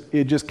 it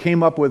just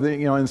came up with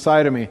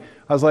inside of me.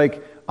 I was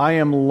like, I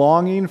am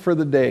longing for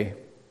the day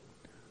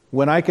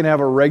when I can have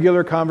a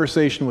regular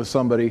conversation with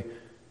somebody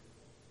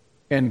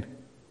and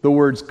the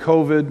words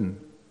COVID and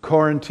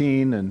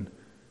quarantine and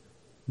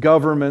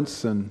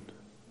governments and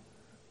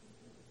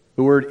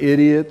the word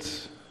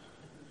idiots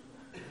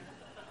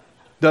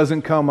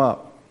doesn't come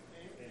up.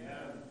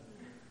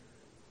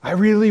 I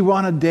really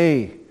want a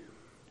day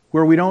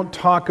where we don't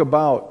talk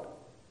about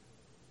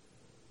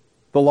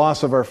the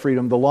loss of our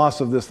freedom, the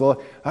loss of this.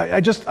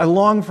 I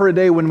long for a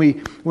day when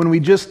we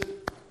just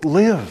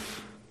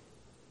live.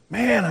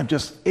 Man, I'm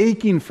just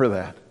aching for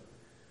that.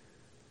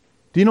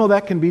 Do you know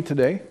that can be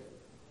today?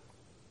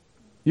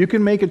 You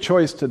can make a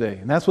choice today,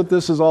 and that's what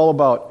this is all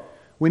about.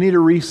 We need a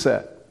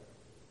reset.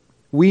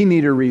 We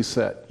need a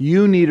reset.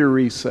 You need a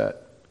reset.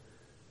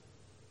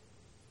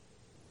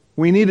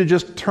 We need to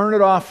just turn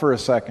it off for a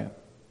second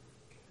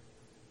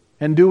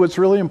and do what's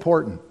really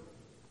important.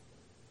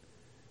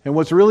 And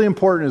what's really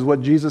important is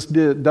what Jesus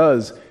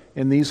does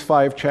in these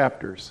 5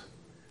 chapters.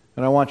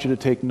 And I want you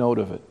to take note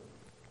of it.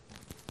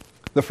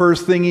 The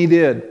first thing he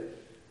did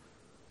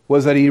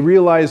was that he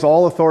realized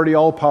all authority,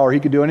 all power. He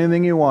could do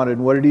anything he wanted.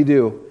 And what did he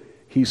do?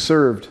 He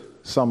served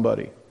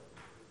somebody.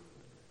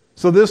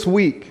 So this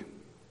week,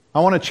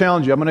 I want to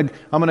challenge you. I'm going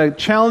to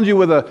challenge you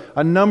with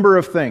a number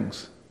of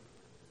things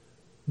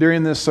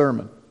during this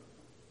sermon.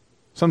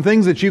 Some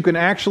things that you can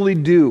actually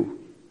do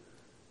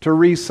to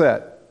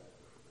reset.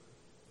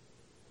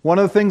 One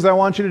of the things I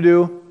want you to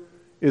do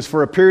is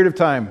for a period of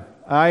time,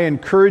 I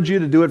encourage you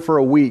to do it for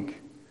a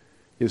week,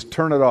 is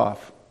turn it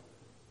off.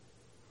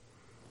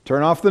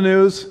 Turn off the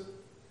news.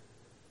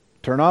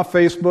 Turn off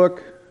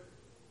Facebook.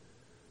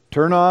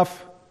 Turn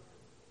off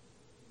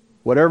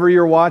whatever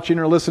you're watching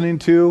or listening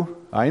to.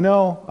 I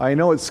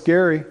know it's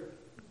scary,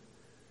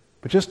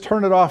 but just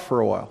turn it off for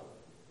a while.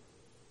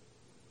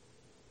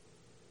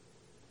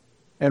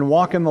 And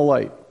walk in the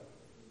light.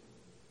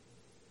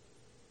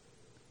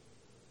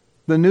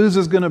 The news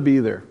is going to be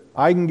there.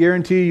 I can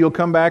guarantee you'll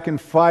come back in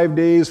 5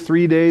 days,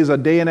 3 days, a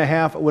day and a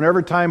half,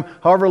 whenever time,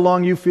 however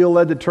long you feel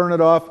led to turn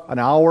it off, an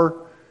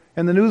hour,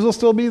 and the news will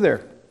still be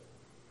there.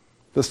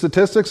 The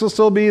statistics will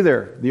still be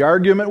there. The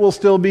argument will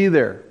still be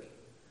there.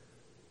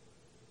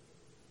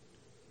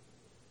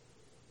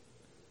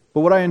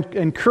 But what I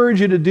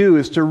encourage you to do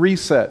is to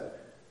reset.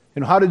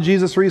 And how did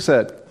Jesus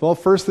reset? Well,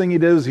 first thing he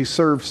did is he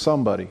served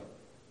somebody.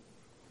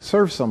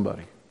 Serve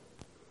somebody.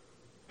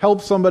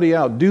 Help somebody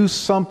out. Do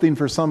something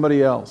for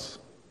somebody else.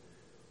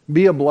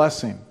 Be a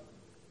blessing.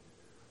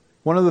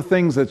 One of the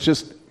things that's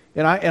just,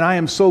 and I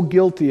am so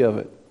guilty of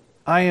it.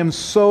 I am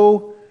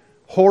so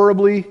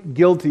horribly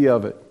guilty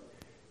of it,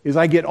 is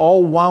I get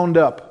all wound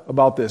up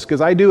about this,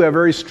 because I do have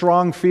very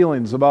strong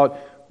feelings about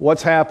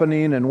what's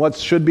happening and what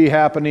should be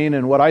happening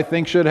and what I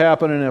think should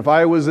happen, and if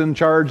I was in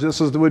charge, this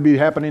would be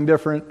happening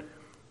different.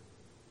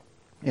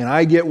 And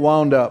I get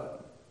wound up.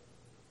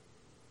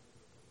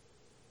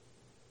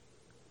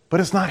 But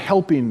it's not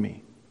helping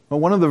me. Well,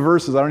 one of the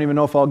verses, I don't even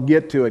know if I'll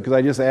get to it because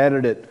I just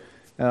added it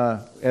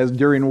as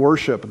during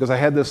worship because I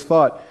had this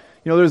thought.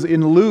 There's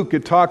in Luke,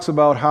 it talks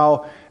about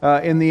how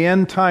in the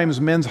end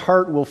times men's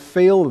heart will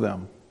fail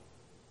them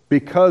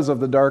because of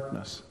the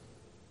darkness.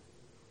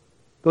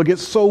 They'll get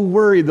so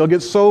worried, they'll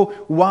get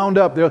so wound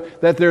up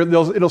that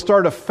it'll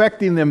start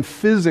affecting them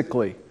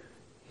physically.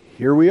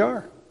 Here we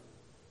are.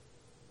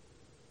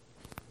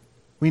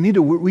 We need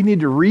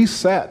to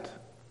reset.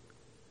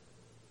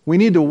 We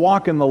need to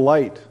walk in the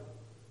light.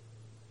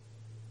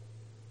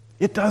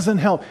 It doesn't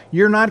help.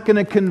 You're not going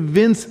to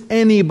convince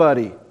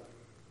anybody.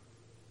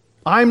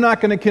 I'm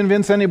not going to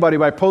convince anybody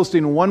by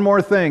posting one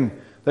more thing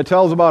that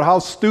tells about how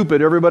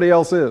stupid everybody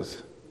else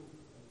is.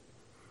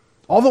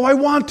 Although I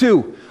want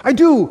to. I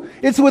do.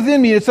 It's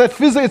within me. It's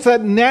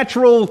that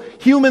natural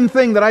human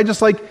thing that I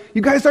just like,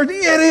 you guys are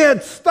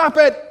idiots. Stop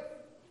it.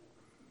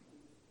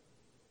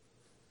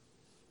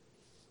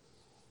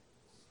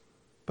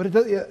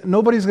 But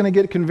nobody's going to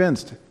get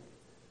convinced.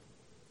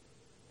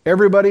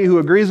 Everybody who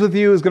agrees with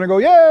you is going to go,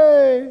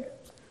 yay!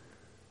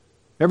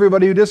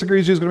 Everybody who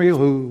disagrees with you is going to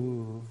be,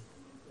 ooh.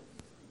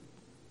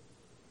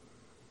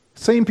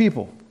 Same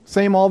people.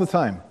 Same all the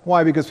time.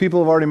 Why? Because people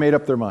have already made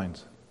up their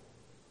minds.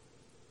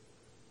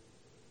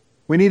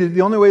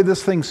 The only way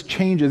this thing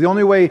changes, the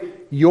only way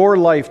your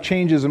life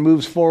changes and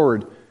moves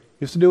forward, you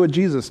have to do what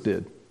Jesus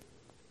did.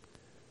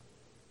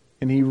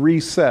 And he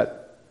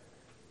reset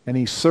and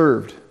he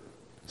served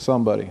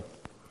somebody.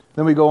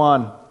 Then we go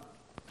on.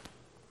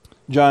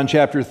 John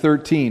chapter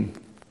 13.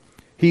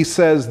 He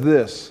says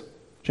this.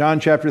 John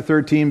chapter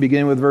 13,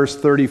 beginning with verse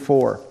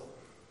 34.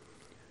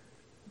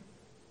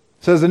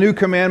 It says, "A new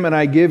commandment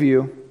I give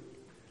you,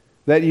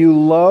 that you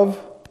love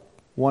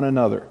one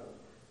another."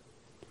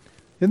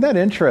 Isn't that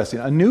interesting?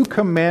 A new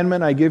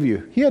commandment I give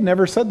you. He had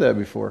never said that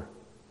before.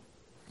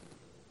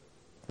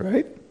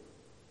 Right?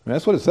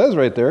 That's what it says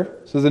right there.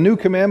 It says, "A new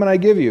commandment I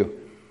give you,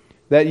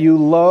 that you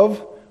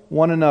love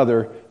one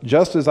another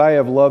just as I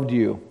have loved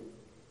you,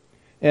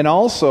 and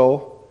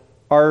also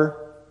are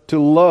to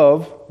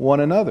love one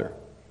another.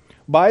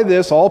 By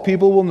this all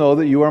people will know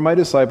that you are my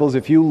disciples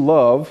if you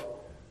love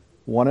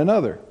one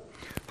another."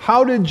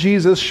 How did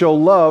Jesus show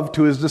love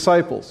to his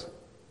disciples?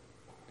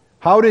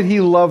 How did he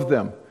love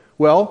them?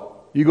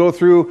 Well, you go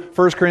through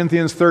 1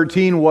 Corinthians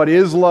 13, what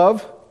is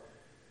love?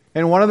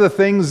 And one of the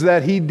things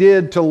that he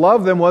did to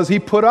love them was he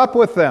put up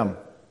with them.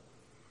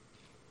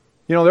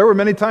 You know, there were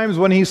many times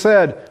when he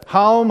said,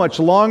 "How much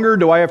longer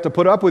do I have to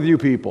put up with you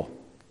people?"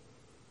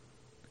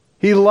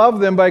 He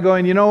loved them by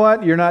going, "You know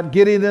what? You're not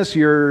getting this.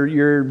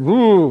 You're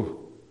woo."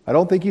 I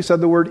don't think he said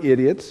the word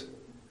idiots.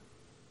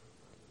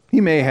 He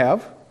may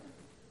have.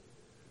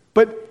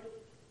 But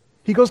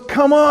he goes,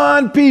 "Come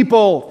on,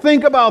 people.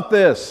 Think about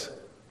this.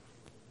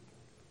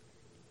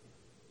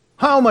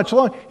 How much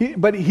longer?"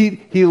 But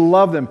he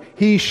loved them.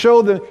 He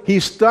showed them. He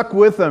stuck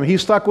with them. He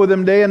stuck with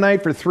them day and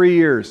night for 3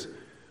 years.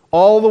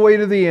 All the way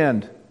to the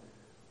end.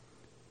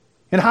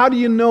 And how do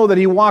you know that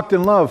he walked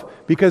in love?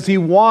 Because he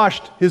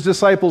washed his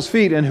disciples'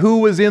 feet. And who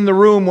was in the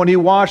room when he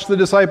washed the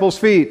disciples'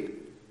 feet?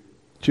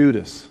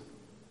 Judas.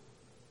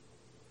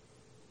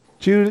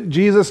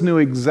 Jesus knew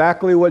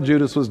exactly what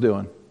Judas was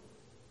doing.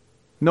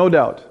 No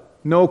doubt.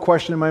 No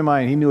question in my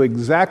mind. He knew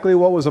exactly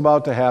what was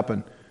about to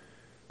happen.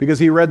 Because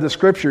he read the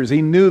scriptures.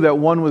 He knew that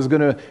one was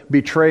going to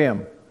betray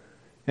him.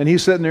 And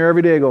he's sitting there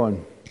every day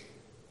going,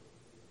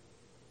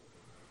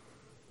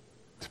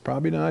 "It's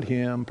probably not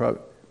him,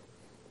 probably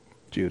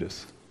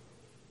Judas."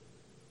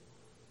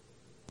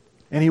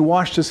 And he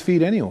washed his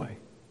feet anyway.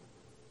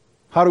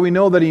 How do we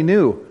know that he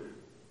knew?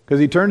 Because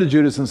he turned to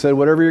Judas and said,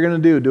 "Whatever you're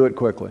going to do it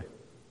quickly.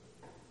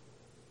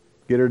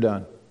 Get her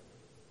done."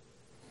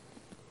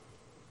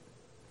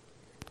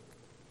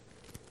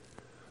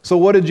 So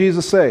what did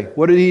Jesus say?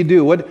 What did he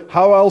do?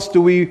 How else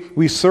do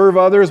we serve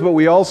others, but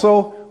we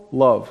also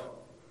love?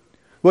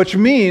 Which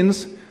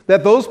means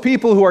that those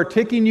people who are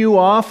ticking you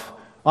off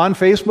on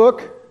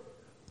Facebook,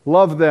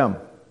 love them.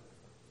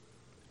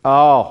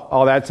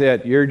 Oh, that's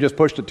it. You're just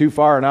pushed it too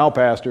far now,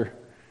 Pastor.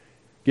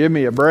 Give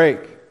me a break.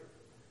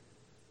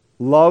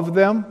 Love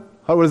them?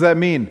 What does that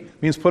mean?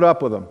 It means put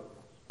up with them.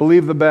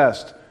 Believe the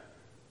best.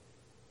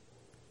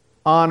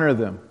 Honor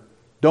them.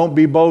 Don't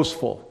be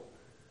boastful.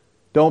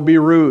 Don't be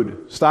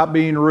rude. Stop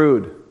being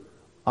rude.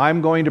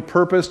 I'm going to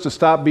purpose to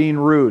stop being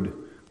rude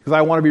because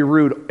I want to be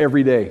rude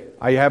every day.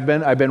 I've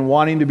been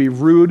wanting to be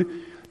rude,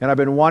 and I've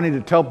been wanting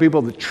to tell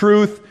people the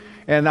truth,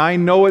 and I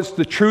know it's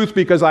the truth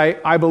because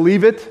I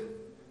believe it.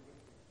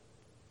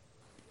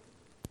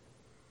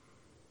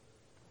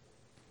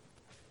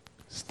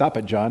 Stop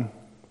it, John.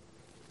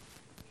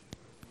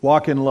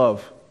 Walk in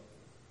love.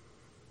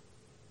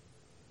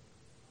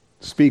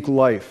 Speak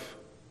life.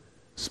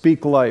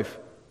 Speak life.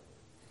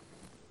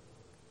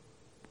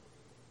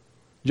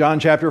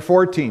 John chapter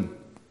 14,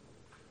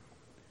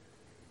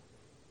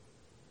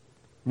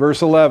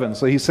 verse 11.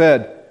 So he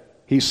said,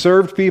 he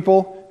served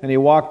people and he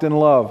walked in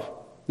love.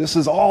 This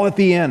is all at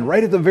the end,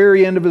 right at the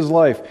very end of his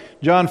life.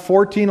 John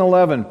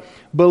 14:11.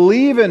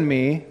 "Believe in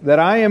me that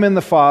I am in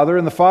the Father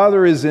and the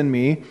Father is in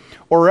me,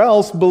 or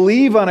else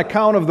believe on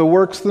account of the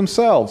works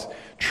themselves.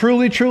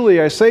 Truly, truly,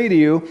 I say to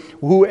you,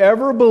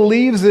 whoever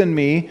believes in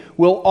me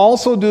will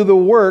also do the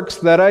works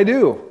that I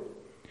do.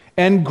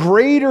 And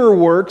greater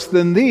works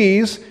than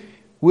these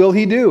will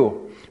he do.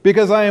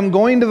 Because I am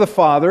going to the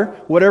Father,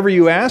 whatever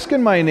you ask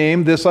in my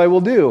name, this I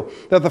will do,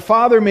 that the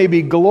Father may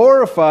be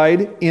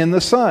glorified in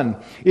the Son.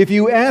 If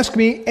you ask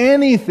me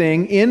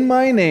anything in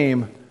my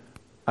name,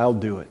 I'll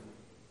do it."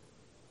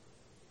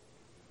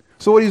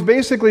 So what he's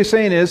basically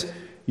saying is,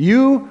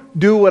 you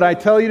do what I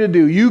tell you to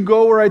do. You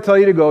go where I tell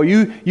you to go.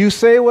 You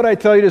say what I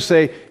tell you to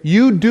say.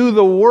 You do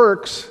the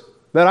works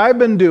that I've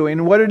been doing.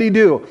 And what did he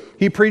do?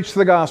 He preached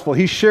the gospel.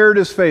 He shared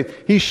his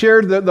faith. He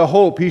shared the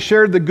hope. He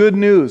shared the good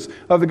news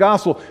of the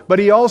gospel. But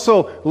he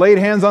also laid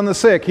hands on the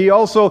sick. He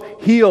also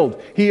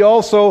healed. He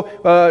also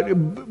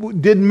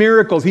did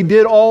miracles. He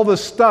did all the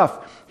stuff.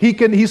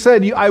 He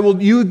said,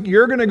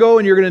 you're going to go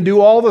and you're going to do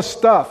all the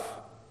stuff.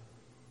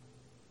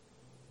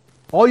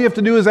 All you have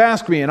to do is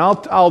ask me and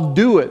I'll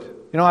do it.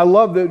 You know, I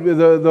love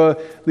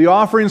the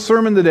offering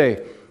sermon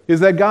today is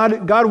that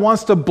God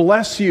wants to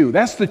bless you.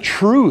 That's the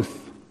truth.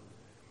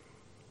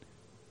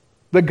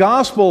 The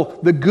gospel,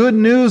 the good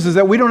news is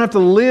that we don't have to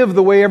live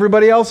the way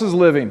everybody else is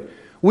living.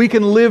 We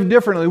can live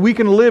differently. We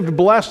can live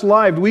blessed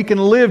lives. We can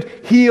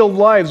live healed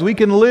lives. We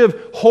can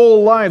live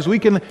whole lives.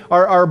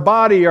 Our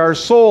body, our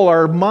soul,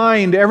 our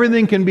mind,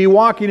 everything can be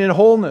walking in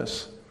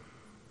wholeness.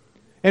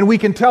 And we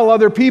can tell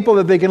other people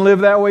that they can live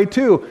that way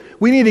too.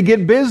 We need to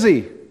get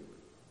busy.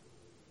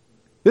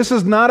 This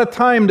is not a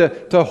time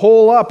to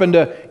hole up and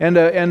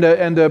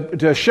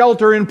to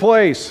shelter in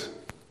place.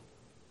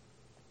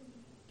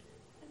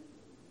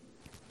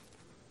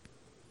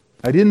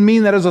 I didn't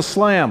mean that as a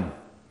slam.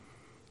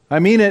 I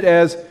mean it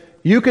as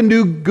you can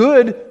do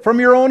good from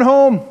your own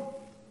home.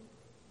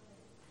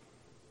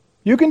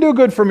 You can do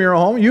good from your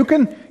home. You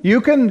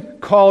can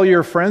call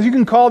your friends. You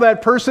can call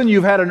that person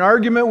you've had an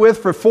argument with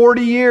for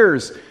 40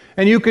 years.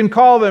 And you can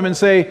call them and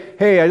say,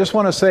 hey, I just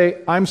want to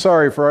say I'm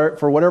sorry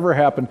for whatever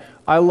happened.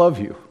 I love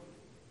you.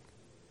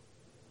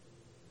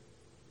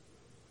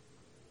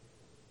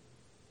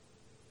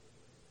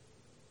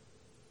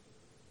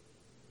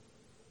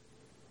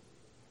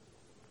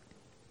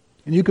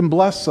 And you can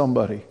bless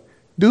somebody.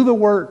 Do the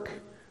work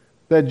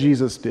that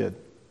Jesus did.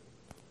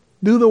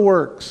 Do the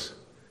works.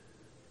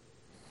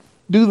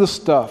 Do the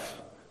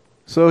stuff.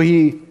 So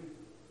he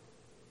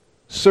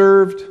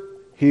served,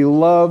 he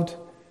loved,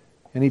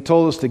 and he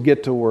told us to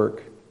get to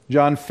work.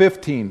 John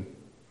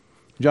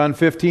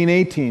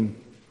 15:18.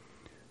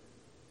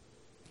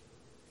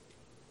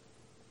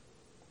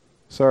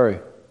 Sorry,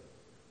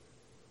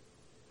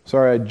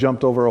 I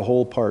jumped over a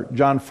whole part.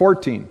 John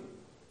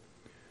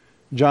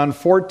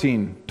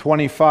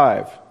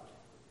 14:25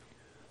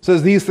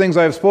 says, these things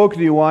I have spoken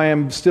to you while I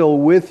am still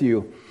with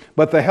you.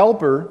 But the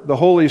Helper, the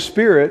Holy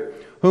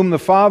Spirit, whom the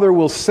Father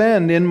will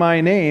send in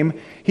my name,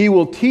 he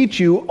will teach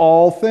you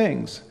all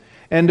things,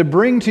 and to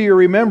bring to your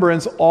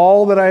remembrance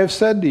all that I have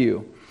said to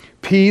you.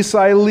 Peace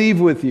I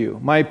leave with you,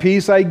 my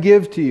peace I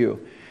give to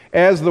you.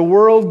 As the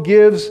world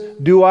gives,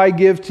 do I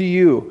give to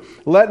you.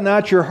 Let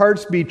not your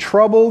hearts be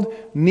troubled,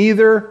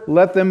 neither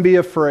let them be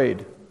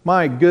afraid.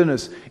 My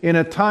goodness, in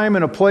a time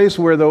and a place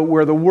where the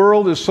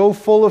world is so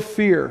full of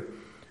fear,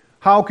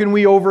 how can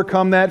we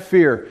overcome that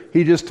fear?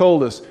 He just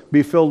told us,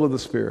 be filled with the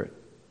Spirit.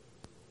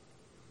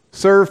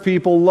 Serve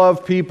people,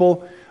 love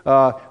people,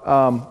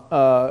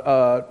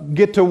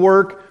 get to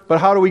work. But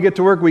how do we get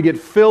to work? We get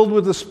filled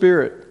with the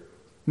Spirit.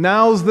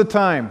 Now's the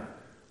time.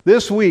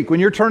 This week,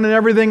 when you're turning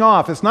everything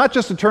off, it's not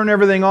just to turn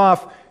everything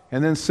off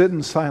and then sit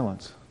in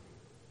silence.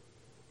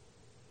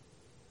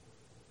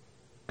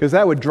 Because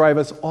that would drive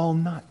us all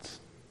nuts.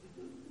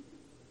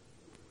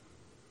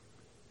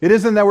 It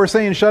isn't that we're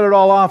saying shut it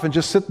all off and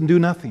just sit and do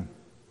nothing.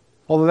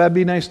 Although that'd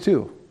be nice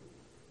too.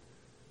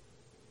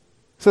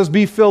 It says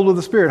be filled with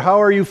the Spirit.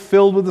 How are you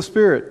filled with the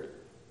Spirit?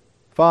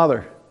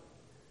 Father,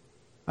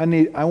 I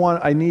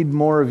need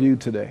more of you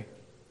today.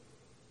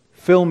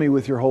 Fill me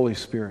with your Holy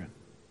Spirit.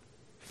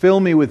 Fill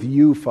me with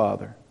you,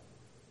 Father.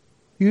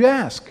 You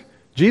ask.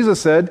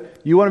 Jesus said,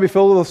 you want to be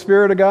filled with the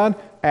Spirit of God?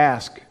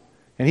 Ask.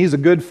 And He's a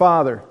good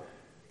Father.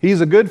 He's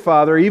a good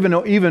father.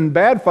 Even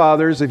bad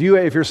fathers, if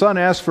your son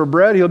asks for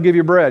bread, he'll give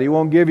you bread. He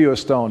won't give you a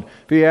stone.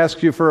 If he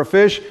asks you for a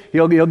fish,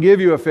 he'll give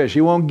you a fish.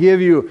 He won't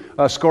give you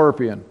a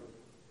scorpion.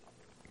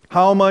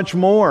 How much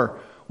more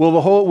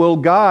will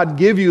God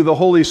give you the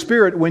Holy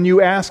Spirit when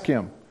you ask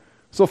Him?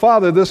 So,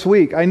 Father, this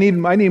week, I need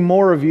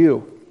more of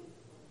you.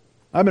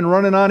 I've been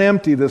running on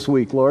empty this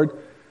week, Lord.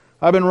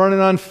 I've been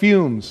running on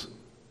fumes.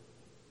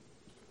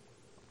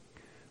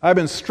 I've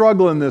been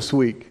struggling this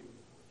week.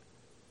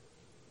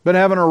 Been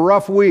having a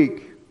rough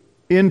week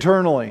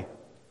internally,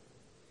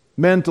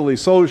 mentally,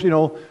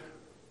 socially.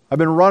 I've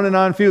been running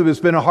on fumes.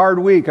 It's been a hard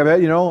week. I've had,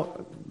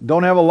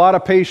 don't have a lot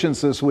of patience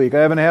this week.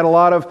 I haven't had a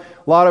lot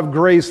of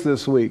grace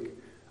this week.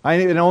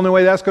 And the only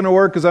way that's going to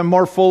work is I'm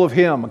more full of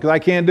Him, because I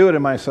can't do it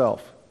in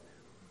myself.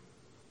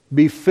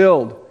 Be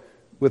filled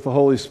with the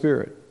Holy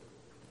Spirit.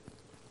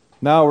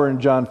 Now we're in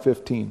John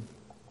 15,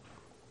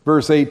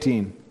 verse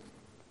 18.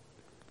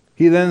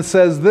 He then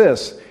says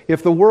this,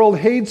 if the world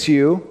hates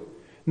you,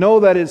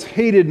 know that it's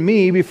hated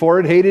me before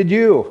it hated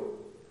you.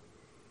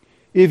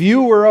 If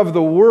you were of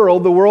the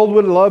world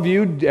would love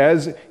you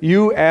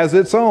as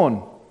its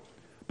own.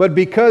 But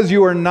because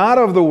you are not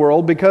of the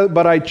world,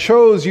 but I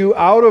chose you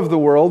out of the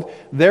world,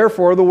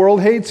 therefore the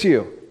world hates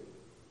you.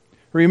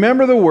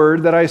 Remember the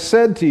word that I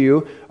said to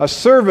you, a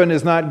servant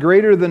is not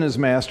greater than his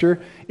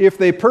master. If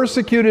they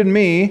persecuted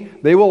me,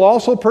 they will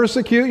also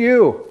persecute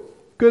you.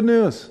 Good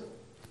news.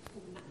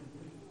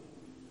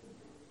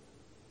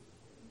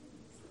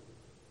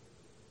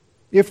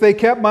 If they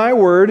kept my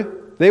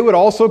word, they would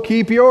also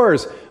keep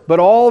yours. But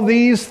all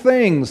these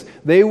things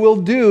they will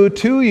do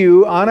to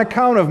you on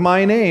account of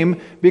my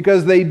name,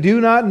 because they do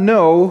not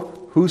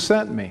know who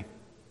sent me.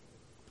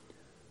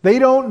 They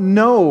don't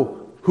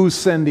know who's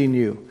sending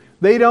you.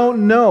 They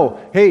don't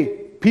know. Hey,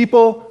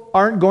 people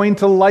aren't going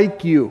to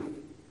like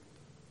you.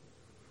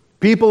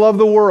 People of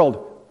the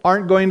world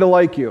aren't going to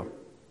like you.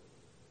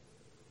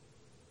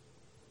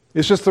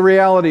 It's just the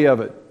reality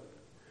of it.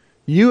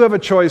 You have a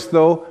choice,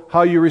 though,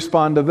 how you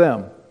respond to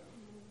them.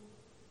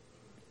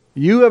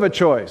 You have a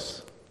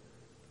choice.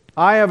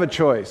 I have a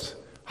choice.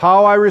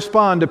 How I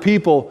respond to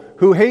people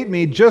who hate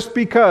me just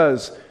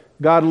because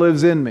God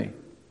lives in me.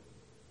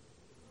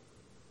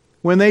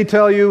 When they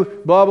tell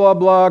you, blah, blah,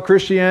 blah,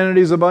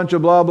 Christianity is a bunch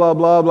of blah, blah,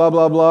 blah, blah,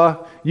 blah,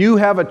 blah, you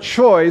have a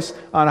choice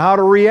on how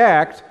to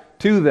react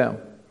to them.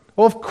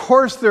 Well, of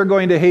course they're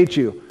going to hate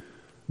you.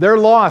 They're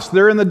lost.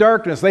 They're in the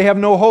darkness. They have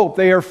no hope.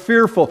 They are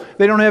fearful.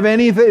 They don't have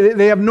anything.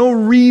 They have no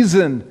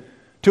reason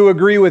to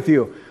agree with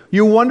you.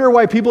 You wonder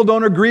why people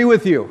don't agree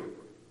with you.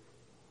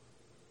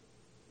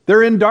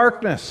 They're in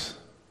darkness.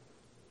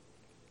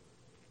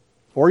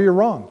 Or you're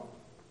wrong.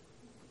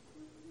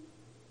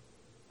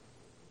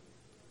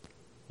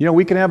 You know,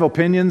 we can have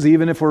opinions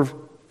even if we're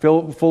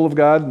full of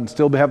God and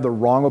still have the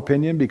wrong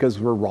opinion because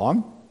we're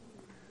wrong.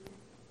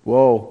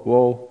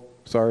 Whoa,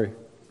 sorry.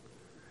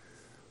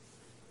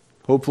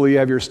 Hopefully you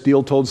have your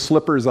steel-toed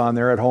slippers on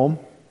there at home.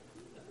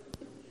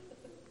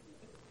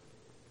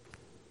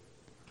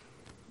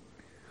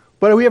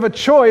 But we have a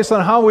choice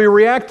on how we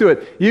react to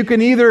it. You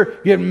can either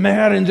get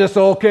mad and just,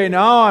 okay,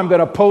 now I'm going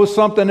to post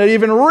something that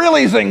even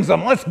really zings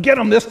them. Let's get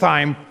them this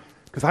time.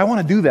 Because I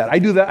want to do that. I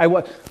do that.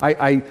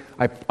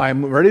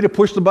 I'm ready to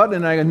push the button,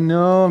 and I go,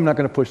 no, I'm not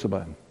going to push the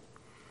button.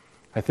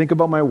 I think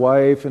about my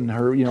wife and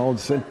her,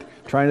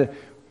 trying to,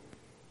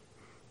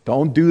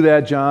 don't do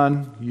that,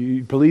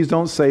 John. Please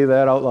don't say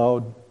that out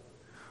loud.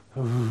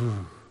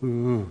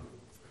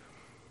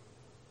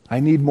 I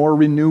need more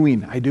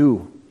renewing. I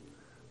do.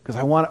 Because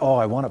I want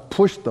to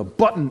push the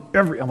button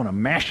I want to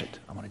mash it.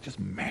 I want to just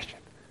mash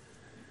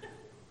it.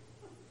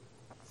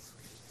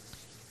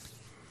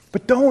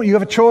 But don't. You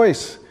have a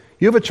choice.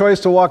 You have a choice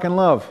to walk in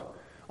love.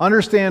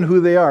 Understand who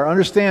they are.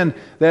 Understand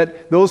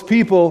that those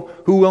people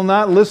who will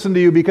not listen to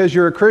you because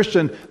you're a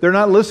Christian, they're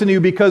not listening to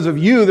you because of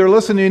you. They're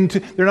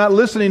not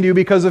listening to you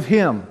because of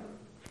Him.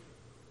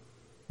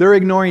 They're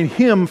ignoring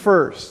Him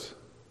first.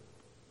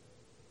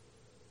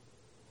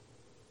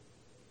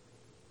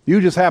 You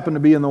just happen to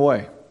be in the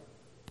way.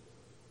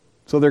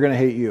 So they're going to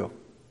hate you.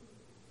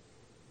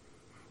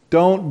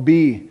 Don't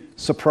be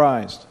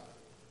surprised.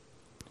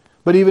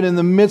 But even in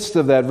the midst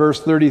of that, verse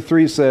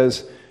 33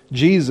 says,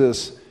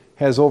 Jesus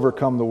has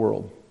overcome the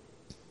world.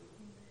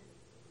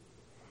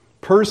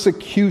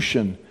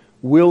 Persecution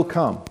will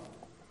come.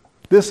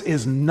 This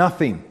is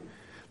nothing.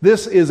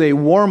 This is a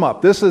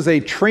warm-up. This is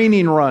a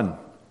training run.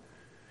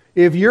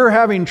 If you're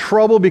having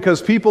trouble because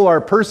people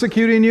are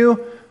persecuting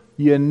you,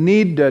 you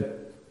need to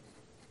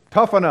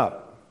toughen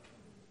up.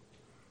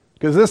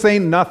 Because this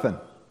ain't nothing.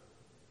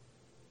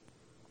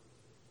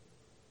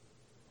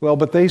 Well,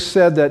 but they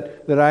said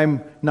that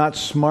I'm not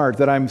smart,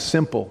 that I'm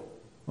simple.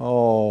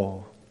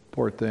 Oh,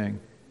 poor thing.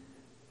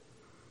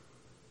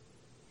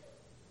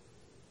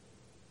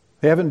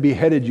 They haven't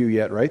beheaded you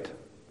yet, right?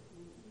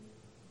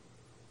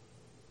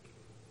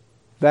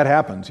 That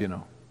happens,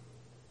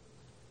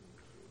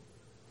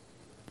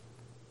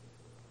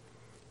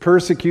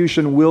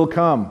 Persecution will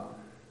come.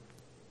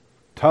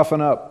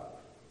 Toughen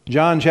up.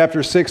 John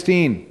chapter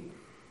 16.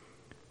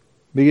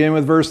 Beginning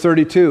with verse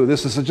 32.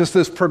 This is just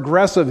this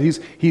progressive.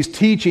 He's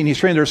teaching. He's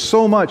training. There's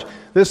so much.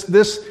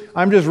 This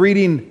I'm just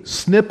reading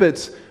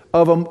snippets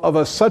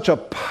of such a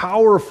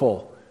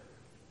powerful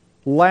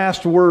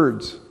last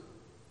words.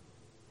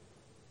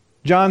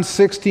 John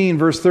 16,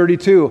 verse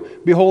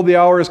 32. Behold, the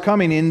hour is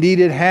coming.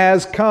 Indeed, it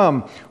has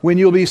come when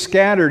you'll be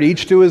scattered,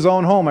 each to his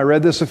own home. I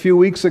read this a few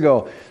weeks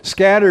ago.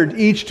 Scattered,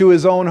 each to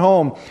his own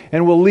home,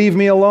 and will leave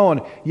me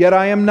alone. Yet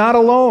I am not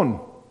alone,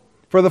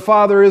 for the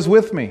Father is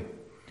with me.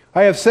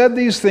 I have said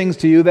these things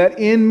to you, that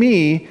in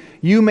me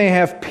you may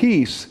have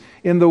peace.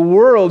 In the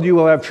world you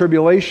will have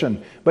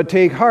tribulation. But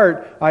take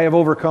heart, I have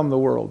overcome the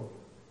world.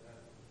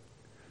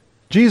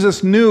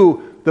 Jesus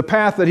knew the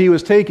path that He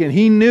was taking.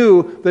 He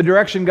knew the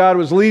direction God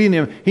was leading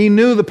Him. He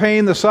knew the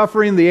pain, the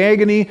suffering, the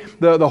agony,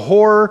 the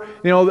horror,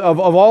 of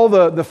all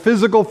the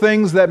physical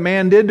things that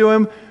man did to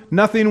Him.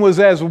 Nothing was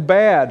as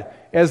bad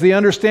as the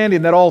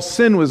understanding that all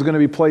sin was going to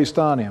be placed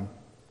on Him.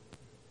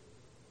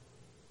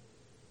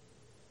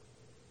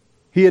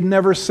 He had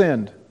never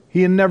sinned.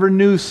 He had never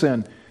knew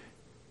sin.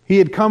 He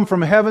had come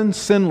from heaven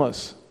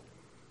sinless.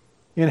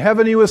 In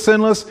heaven He was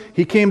sinless.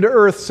 He came to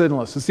earth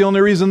sinless. It's the only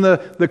reason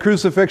the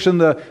crucifixion,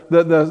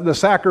 the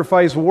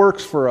sacrifice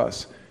works for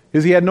us,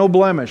 is He had no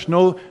blemish,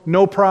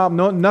 no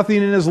problem,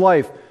 nothing in His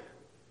life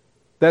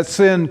that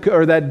sin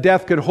or that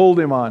death could hold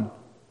Him on.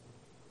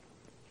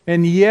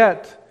 And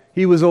yet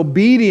He was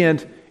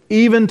obedient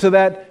even to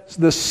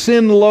the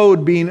sin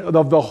load being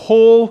of the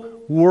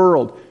whole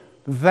world.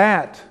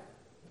 That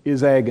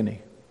is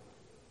agony.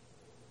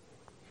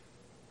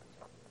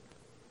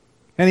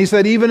 And He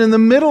said even in the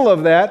middle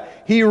of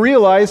that, He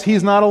realized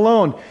He's not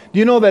alone. Do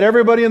you know that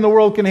everybody in the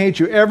world can hate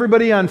you?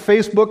 Everybody on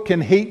Facebook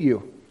can hate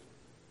you.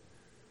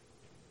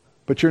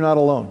 But you're not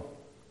alone.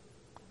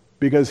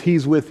 Because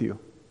He's with you.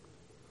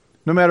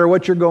 No matter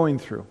what you're going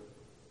through.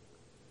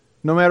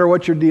 No matter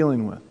what you're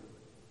dealing with.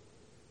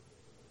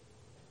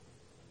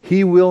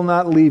 He will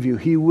not leave you.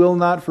 He will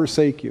not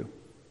forsake you.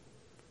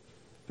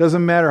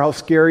 Doesn't matter how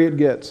scary it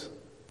gets.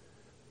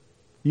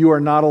 You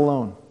are not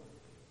alone.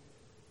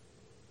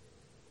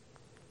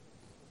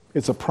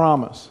 It's a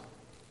promise.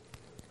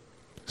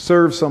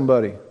 Serve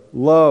somebody.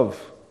 Love.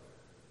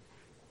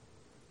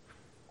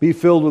 Be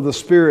filled with the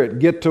Spirit.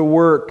 Get to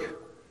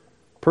work.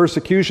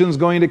 Persecution's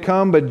going to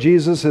come, but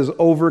Jesus has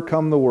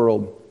overcome the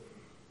world.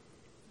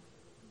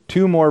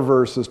 2 more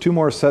verses, 2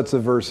 more sets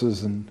of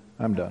verses, and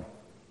I'm done.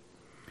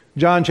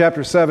 John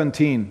chapter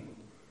 17.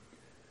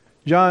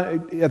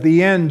 John, at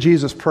the end,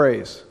 Jesus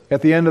prays.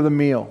 At the end of the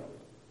meal.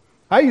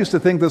 I used to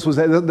think this was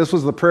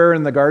the prayer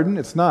in the garden.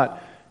 It's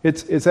not.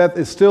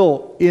 It's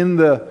still in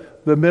the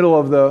middle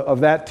of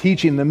that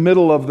teaching, the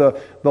middle of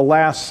the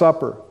Last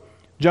Supper.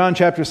 John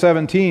chapter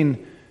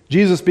 17,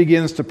 Jesus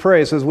begins to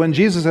pray. It says, when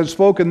Jesus had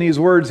spoken these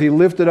words, he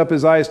lifted up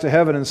his eyes to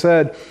heaven and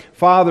said,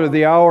 Father,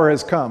 the hour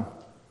has come.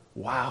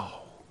 Wow.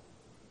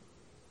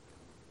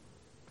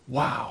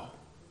 Wow.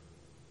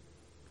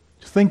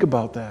 Just think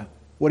about that.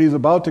 What he's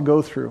about to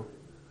go through.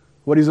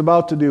 What he's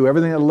about to do.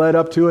 Everything that led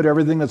up to it.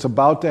 Everything that's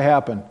about to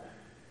happen.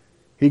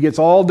 He gets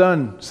all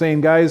done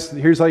saying, guys,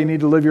 here's how you need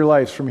to live your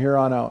lives from here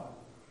on out.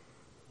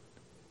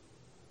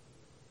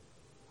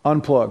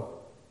 Unplug.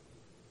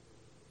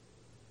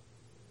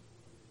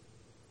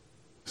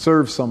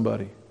 Serve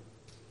somebody.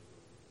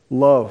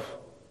 Love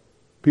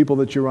people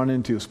that you run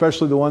into,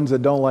 especially the ones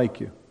that don't like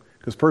you,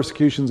 because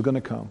persecution is going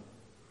to come.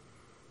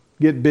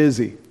 Get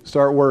busy.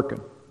 Start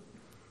working.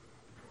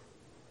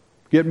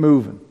 Get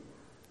moving.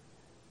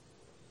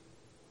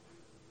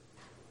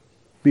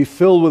 Be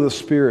filled with the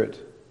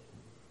Spirit.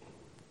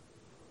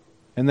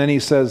 And then he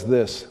says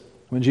this.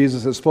 When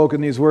Jesus had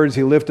spoken these words,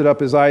 he lifted up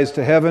his eyes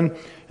to heaven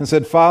and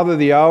said, Father,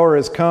 the hour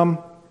has come.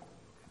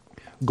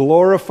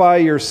 Glorify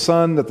your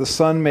Son, that the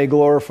Son may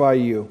glorify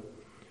you.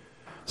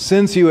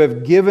 Since you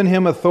have given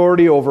him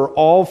authority over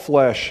all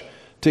flesh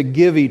to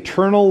give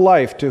eternal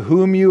life to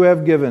whom you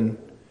have given.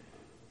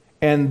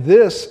 And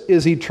this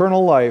is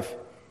eternal life,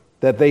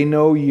 that they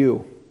know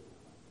you,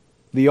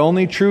 the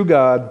only true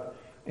God,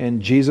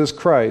 and Jesus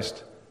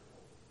Christ,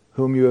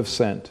 whom you have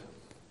sent.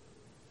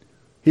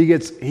 He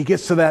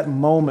gets to that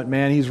moment,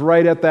 man. He's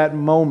right at that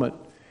moment.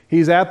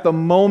 He's at the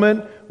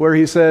moment where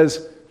he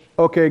says,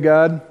 okay,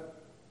 God,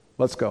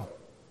 let's go.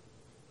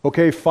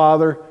 Okay,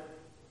 Father,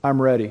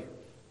 I'm ready.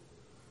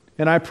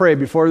 And I pray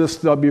before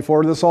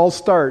this all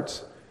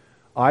starts,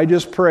 I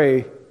just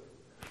pray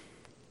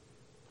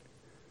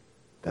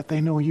that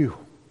they know you.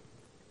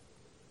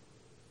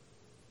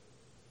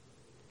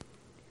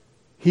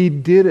 He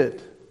did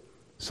it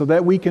so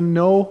that we can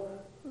know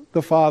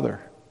the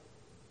Father.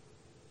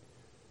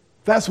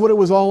 That's what it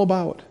was all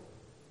about.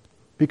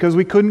 Because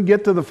we couldn't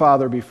get to the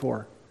Father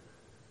before.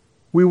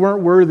 We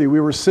weren't worthy. We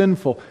were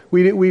sinful.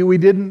 We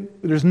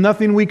didn't. There's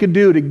nothing we could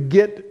do to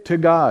get to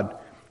God.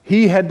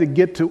 He had to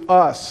get to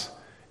us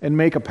and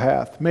make a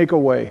path, make a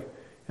way.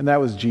 And that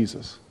was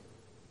Jesus.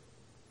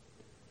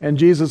 And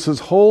Jesus'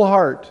 whole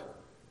heart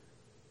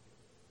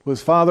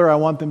was, Father, I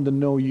want them to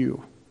know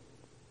you.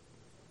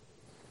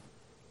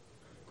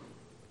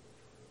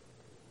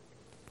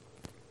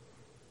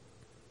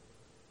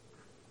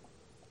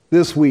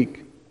 This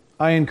week,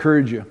 I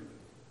encourage you,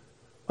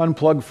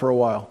 unplug for a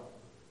while.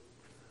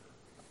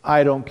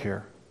 I don't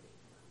care.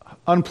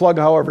 Unplug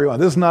however you want.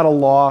 This is not a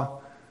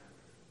law.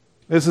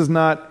 This is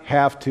not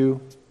have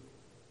to.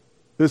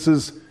 This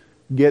is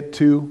get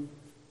to.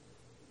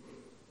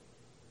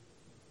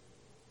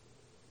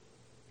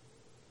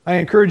 I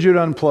encourage you to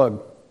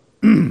unplug.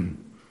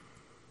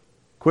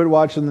 Quit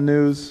watching the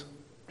news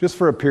just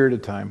for a period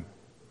of time.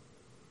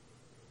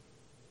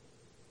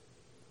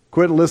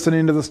 Quit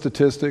listening to the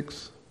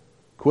statistics.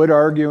 Quit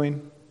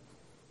arguing.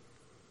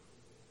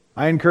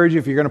 I encourage you,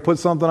 if you're going to put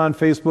something on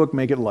Facebook,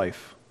 make it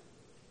life.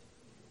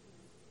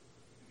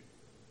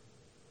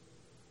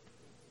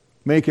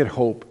 Make it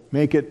hope.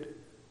 Make it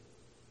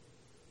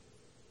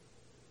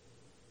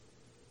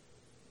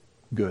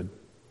good.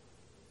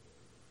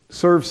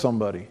 Serve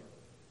somebody.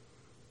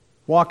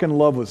 Walk in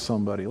love with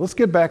somebody. Let's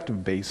get back to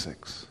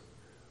basics.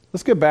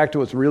 Let's get back to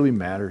what really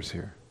matters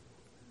here.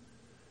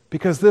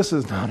 Because this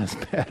is not as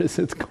bad as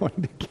it's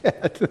going to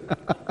get.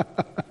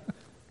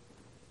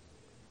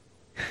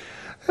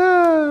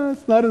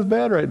 It's not as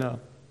bad right now.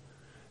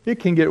 It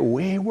can get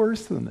way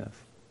worse than this.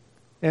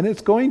 And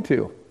it's going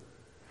to.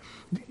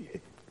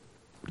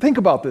 Think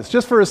about this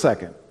just for a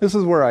second. This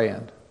is where I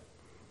end.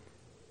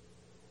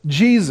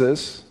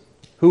 Jesus,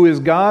 who is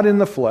God in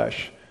the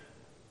flesh,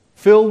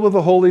 filled with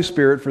the Holy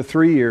Spirit for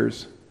 3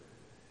 years,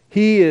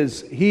 he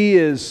is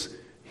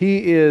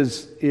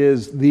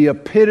the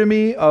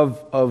epitome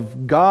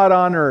of God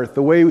on earth,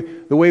 the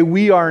way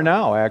we are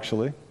now,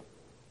 actually.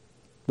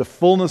 The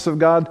fullness of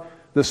God.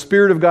 The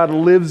Spirit of God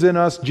lives in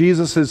us.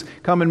 Jesus has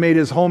come and made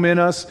his home in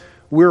us.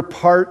 We're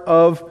part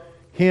of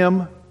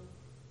him.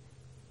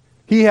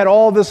 He had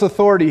all this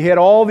authority. He had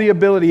all the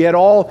ability.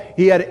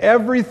 He had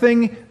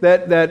everything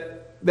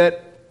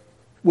that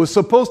was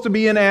supposed to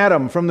be in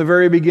Adam from the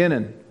very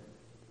beginning.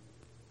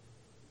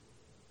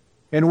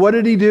 And what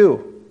did he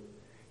do?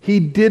 He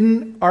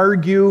didn't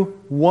argue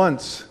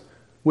once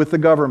with the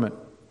government.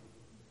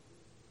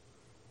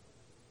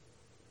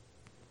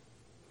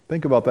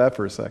 Think about that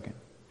for a second.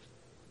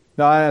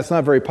 Now, it's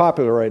not very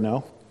popular right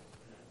now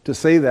to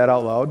say that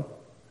out loud.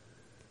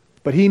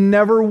 But he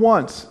never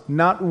once,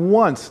 not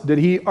once, did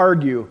he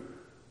argue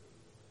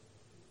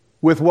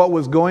with what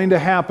was going to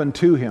happen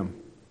to him.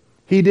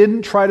 He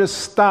didn't try to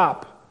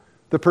stop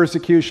the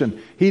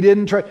persecution. He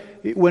didn't try.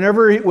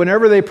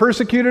 Whenever they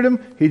persecuted him,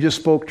 he just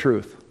spoke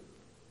truth.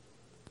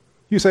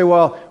 You say,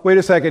 well, wait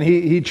a second,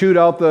 he chewed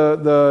out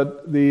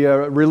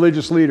the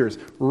religious leaders.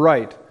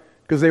 Right,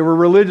 because they were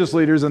religious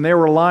leaders and they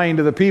were lying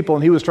to the people,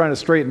 and he was trying to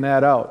straighten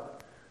that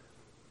out.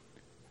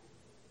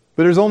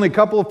 But there's only a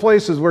couple of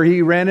places where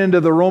he ran into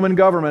the Roman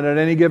government at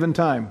any given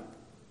time.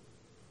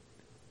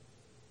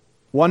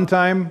 One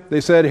time,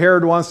 they said,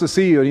 Herod wants to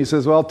see you. And he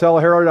says, well, tell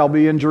Herod I'll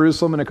be in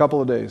Jerusalem in a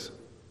couple of days.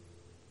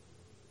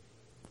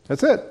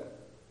 That's it.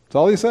 That's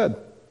all he said.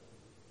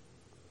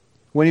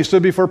 When he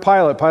stood before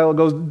Pilate, Pilate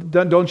goes,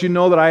 don't you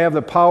know that I have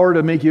the power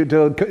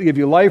to give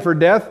you life or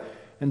death?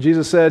 And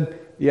Jesus said,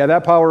 yeah,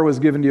 that power was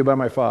given to you by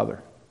my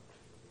Father.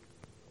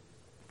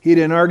 He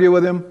didn't argue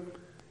with him.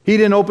 He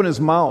didn't open his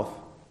mouth.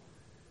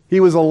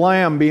 He was a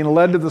lamb being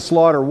led to the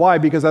slaughter. Why?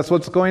 Because that's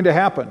what's going to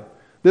happen.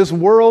 This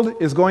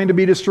world is going to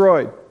be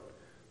destroyed.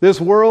 This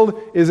world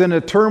is in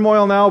a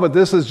turmoil now, but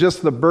this is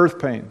just the birth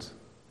pains.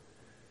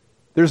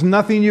 There's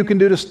nothing you can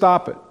do to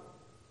stop it.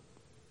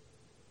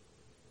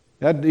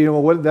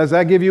 Does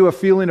that give you a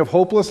feeling of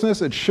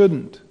hopelessness? It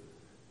shouldn't.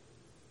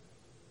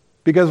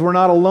 Because we're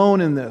not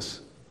alone in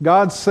this.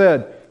 God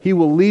said He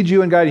will lead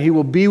you and guide you. He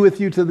will be with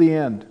you to the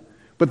end.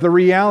 But the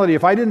reality,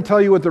 if I didn't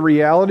tell you what the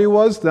reality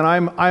was, then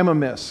I'm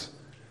amiss.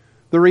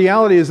 The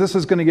reality is this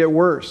is going to get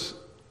worse.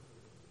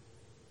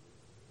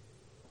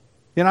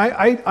 And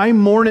I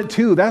mourn it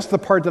too. That's the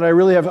part that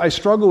I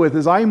struggle with,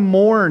 is I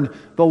mourn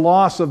the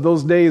loss of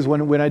those days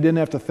when I didn't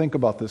have to think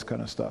about this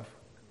kind of stuff.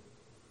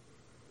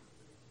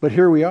 But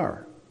here we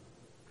are.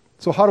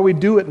 So how do we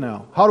do it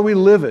now? How do we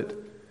live it?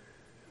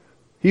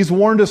 He's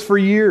warned us for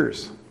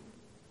years.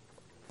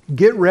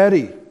 Get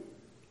ready.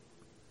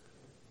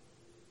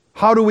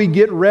 How do we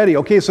get ready?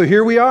 Okay, so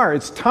here we are.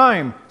 It's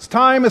time. It's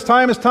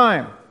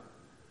time.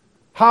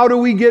 How do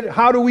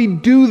we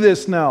do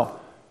this now?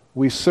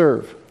 We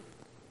serve.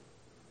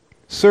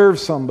 Serve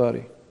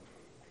somebody.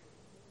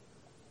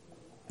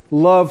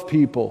 Love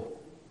people.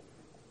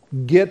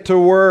 Get to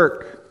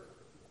work.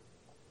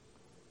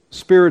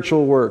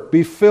 Spiritual work.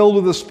 Be filled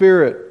with the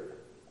Spirit.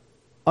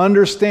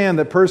 Understand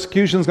that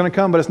persecution is going to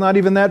come, but it's not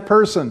even that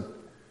person.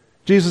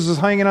 Jesus is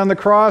hanging on the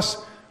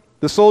cross.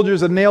 The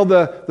soldiers had nailed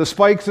the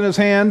spikes in his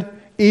hand.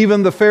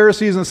 Even the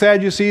Pharisees and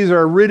Sadducees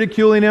are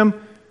ridiculing him.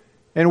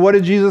 And what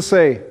did Jesus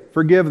say?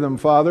 Forgive them,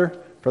 Father,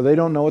 for they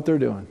don't know what they're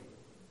doing.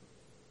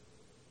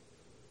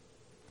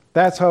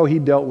 That's how he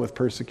dealt with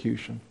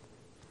persecution.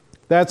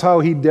 That's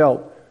how he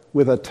dealt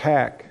with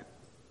attack.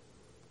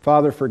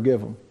 Father,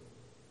 forgive them.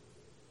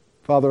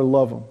 Father,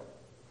 love them.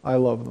 I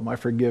love them. I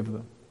forgive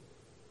them.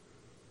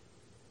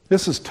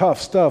 This is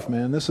tough stuff,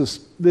 man. This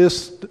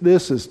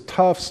is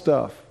tough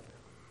stuff.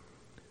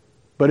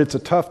 But it's a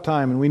tough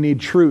time, and we need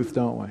truth,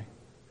 don't we?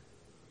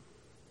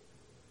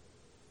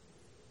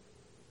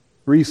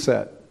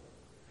 Reset.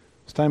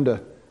 It's time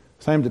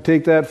to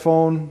take that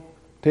phone,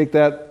 take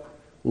that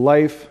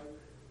life,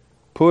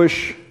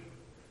 push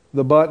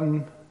the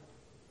button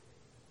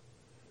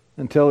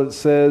until it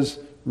says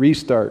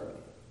restart.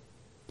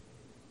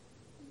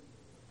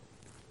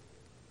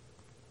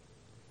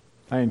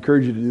 I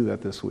encourage you to do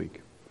that this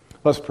week.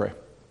 Let's pray.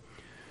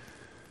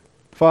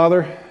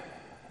 Father,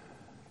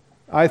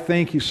 I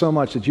thank you so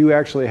much that you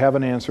actually have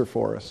an answer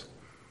for us.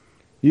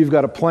 You've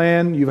got a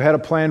plan. You've had a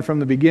plan from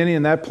the beginning,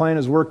 and that plan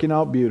is working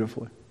out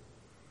beautifully.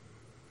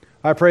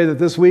 I pray that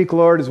this week,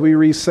 Lord, as we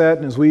reset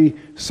and as we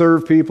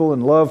serve people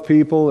and love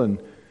people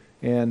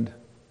and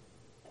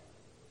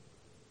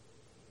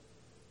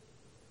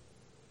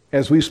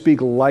as we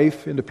speak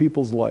life into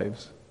people's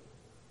lives,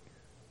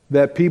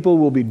 that people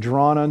will be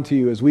drawn unto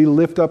you as we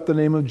lift up the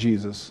name of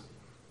Jesus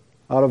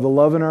out of the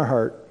love in our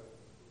heart,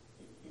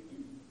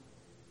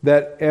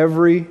 that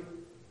every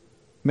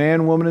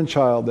man, woman, and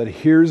child that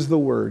hears the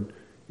word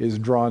is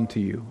drawn to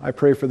you. I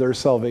pray for their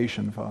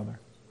salvation, Father.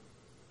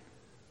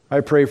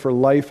 I pray for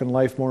life and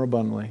life more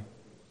abundantly.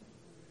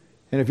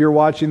 And if you're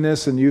watching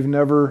this and you've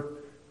never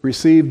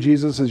received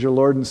Jesus as your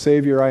Lord and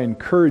Savior, I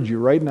encourage you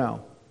right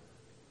now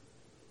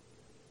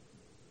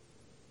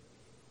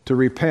to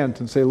repent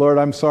and say, Lord,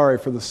 I'm sorry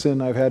for the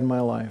sin I've had in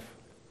my life.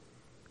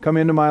 Come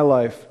into my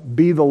life.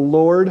 Be the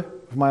Lord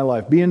of my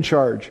life. Be in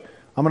charge.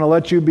 I'm going to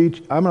let you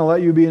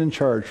be in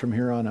charge from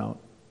here on out.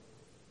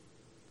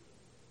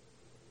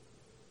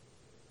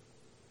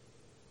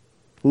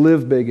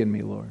 Live big in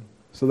me, Lord,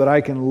 so that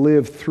I can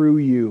live through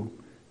you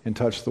and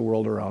touch the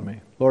world around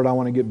me. Lord, I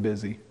want to get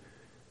busy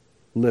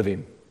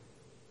living,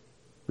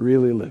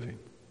 really living.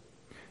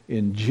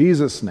 In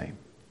Jesus' name,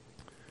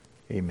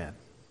 amen.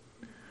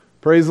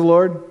 Praise the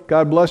Lord.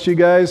 God bless you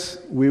guys.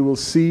 We will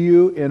see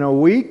you in a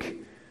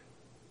week,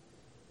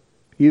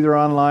 either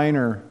online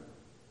or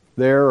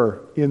there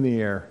or in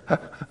the air.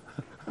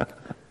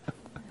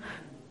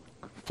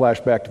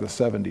 Flashback to the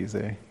 70s,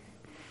 eh?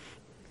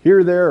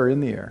 Here, there, or in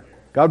the air.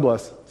 God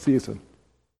bless. See you soon.